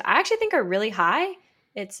scores I actually think are really high.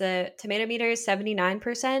 It's a tomato meter is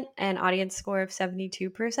 79% and audience score of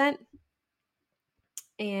 72%.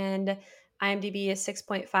 And IMDb is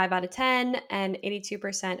 6.5 out of 10, and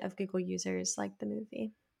 82% of Google users like the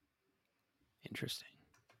movie. Interesting.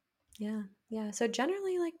 Yeah. Yeah. So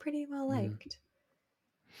generally like pretty well liked.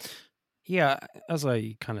 Yeah, as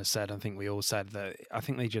I kind of said, I think we all said that I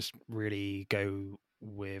think they just really go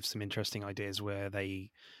with some interesting ideas where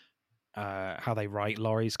they how they write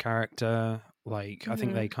Laurie's character. Like, I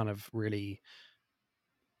think they kind of really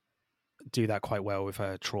do that quite well with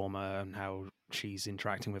her trauma and how she's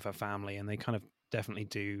interacting with her family, and they kind of definitely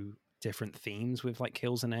do different themes with like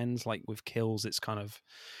Kills and Ends. Like with Kills, it's kind of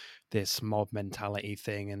this mob mentality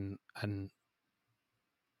thing, and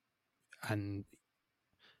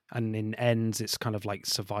in Ends, it's kind of like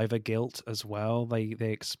survivor guilt as well. They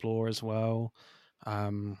explore as well,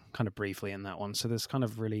 kind of briefly in that one. So there's kind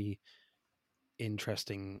of really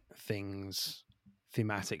interesting things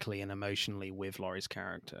thematically and emotionally with Laurie's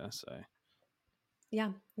character. So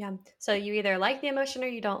Yeah. Yeah. So you either like the emotion or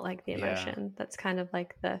you don't like the yeah. emotion. That's kind of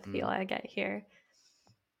like the feel I get here.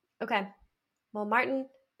 Okay. Well, Martin,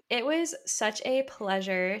 it was such a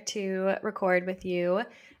pleasure to record with you.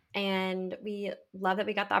 And we love that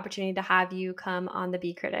we got the opportunity to have you come on the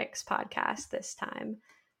Be Critics podcast this time.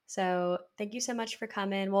 So thank you so much for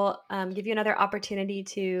coming. We'll give you another opportunity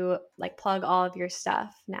to like plug all of your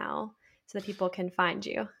stuff now so that people can find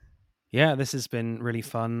you. Yeah, this has been really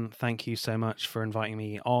fun. Thank you so much for inviting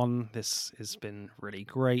me on. This has been really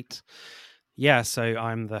great. Yeah, so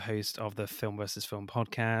I'm the host of the Film versus Film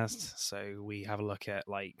podcast. So we have a look at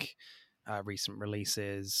like recent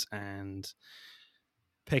releases and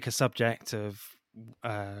pick a subject of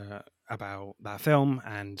about that film,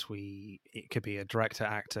 and it could be a director,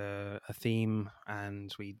 actor, a theme,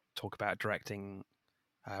 and we talk about directing,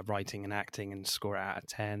 writing, and acting, and score it out of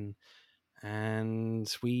 10.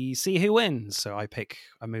 And we see who wins. So I pick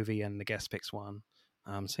a movie and the guest picks one.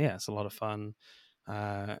 So yeah, it's a lot of fun.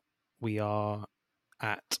 We are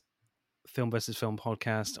at Film versus Film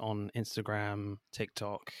podcast on Instagram,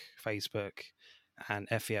 TikTok, Facebook, and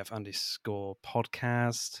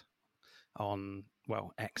FEF_podcast on,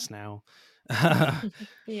 well, X now. Yeah.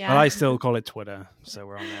 But I still call it Twitter, so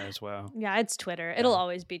we're on there as well. Yeah, it's Twitter. It'll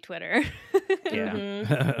always be Twitter.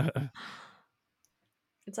 Yeah.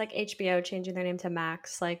 It's like HBO changing their name to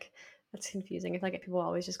Max. Like, that's confusing. I feel like people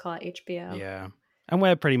always just call it HBO. Yeah. And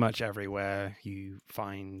we're pretty much everywhere you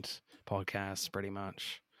find podcasts, pretty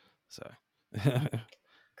much. So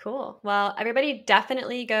Cool. Well, everybody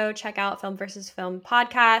definitely go check out Film versus Film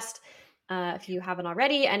podcast if you haven't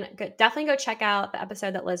already. And definitely go check out the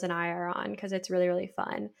episode that Liz and I are on because it's really, really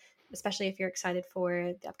fun, especially if you're excited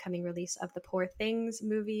for the upcoming release of the Poor Things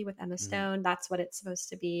movie with Emma Stone. That's what it's supposed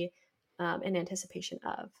to be in anticipation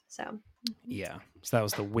of. So, yeah. So that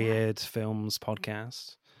was the Weird Films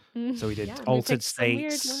podcast. So we did Yeah. Altered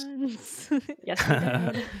States. yes,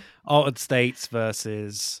 we did. Altered States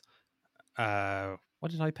versus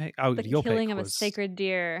what did I pick? Oh, The your Killing pick of a was Sacred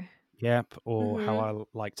Deer. Yep, or how I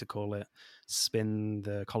like to call it, Spin,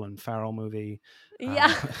 the Colin Farrell movie.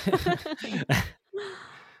 Yeah.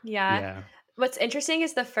 Yeah. What's interesting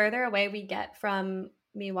is the further away we get from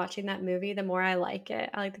me watching that movie, the more I like it.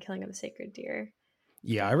 I like The Killing of a Sacred Deer.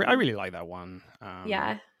 Yeah, I really like that one.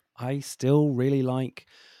 Yeah. I still really like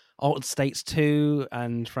Altered States 2,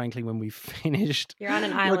 and frankly, when we finished You're on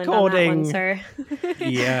an island recording, on that one, sir.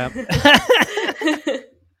 Yeah.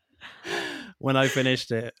 When I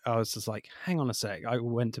finished it, I was just like, hang on a sec. I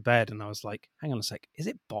went to bed and I was like, hang on a sec. Is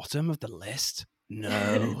it bottom of the list?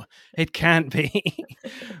 No, it can't be.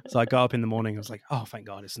 So I got up in the morning. I was like, oh, thank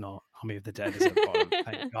God it's not. Army of the Dead is at the bottom.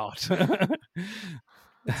 Thank God.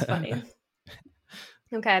 That's funny.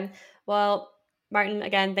 Okay. Well, Martin,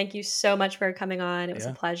 again, thank you so much for coming on. It was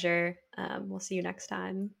a pleasure. We'll see you next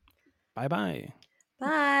time. Bye-bye.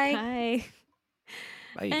 Bye. Bye.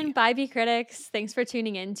 Bye. And bye, Be Critics. Thanks for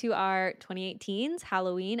tuning in to our 2018's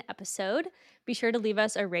Halloween episode. Be sure to leave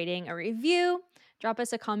us a rating, a review. Drop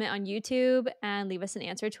us a comment on YouTube and leave us an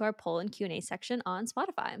answer to our poll and Q&A section on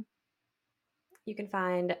Spotify. You can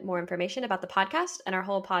find more information about the podcast and our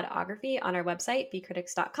whole podography on our website,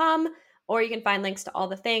 becritics.com, or you can find links to all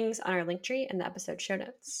the things on our link tree in the episode show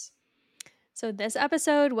notes. So this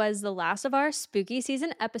episode was the last of our spooky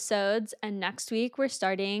season episodes, and next week we're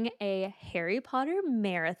starting a Harry Potter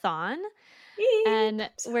marathon. And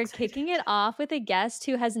we're kicking it off with a guest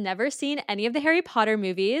who has never seen any of the Harry Potter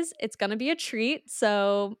movies. It's going to be a treat,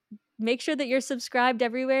 so make sure that you're subscribed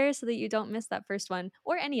everywhere so that you don't miss that first one,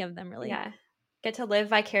 or any of them, really. Yeah. Get to live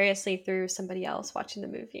vicariously through somebody else watching the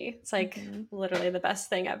movie. It's like literally the best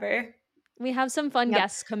thing ever. We have some fun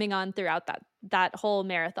guests coming on throughout that whole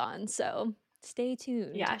marathon, so stay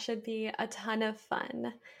tuned. Yeah, it should be a ton of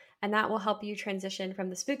fun. And that will help you transition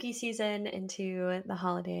from the spooky season into the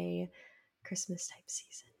holiday Christmas type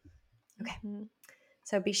season. Okay.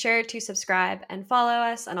 So be sure to subscribe and follow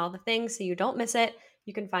us on all the things so you don't miss it.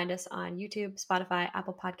 You can find us on YouTube, Spotify,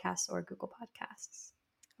 Apple Podcasts, or Google Podcasts.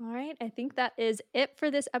 All right. I think that is it for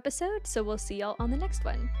this episode. So we'll see y'all on the next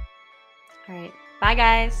one. All right. Bye,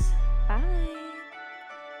 guys. Bye.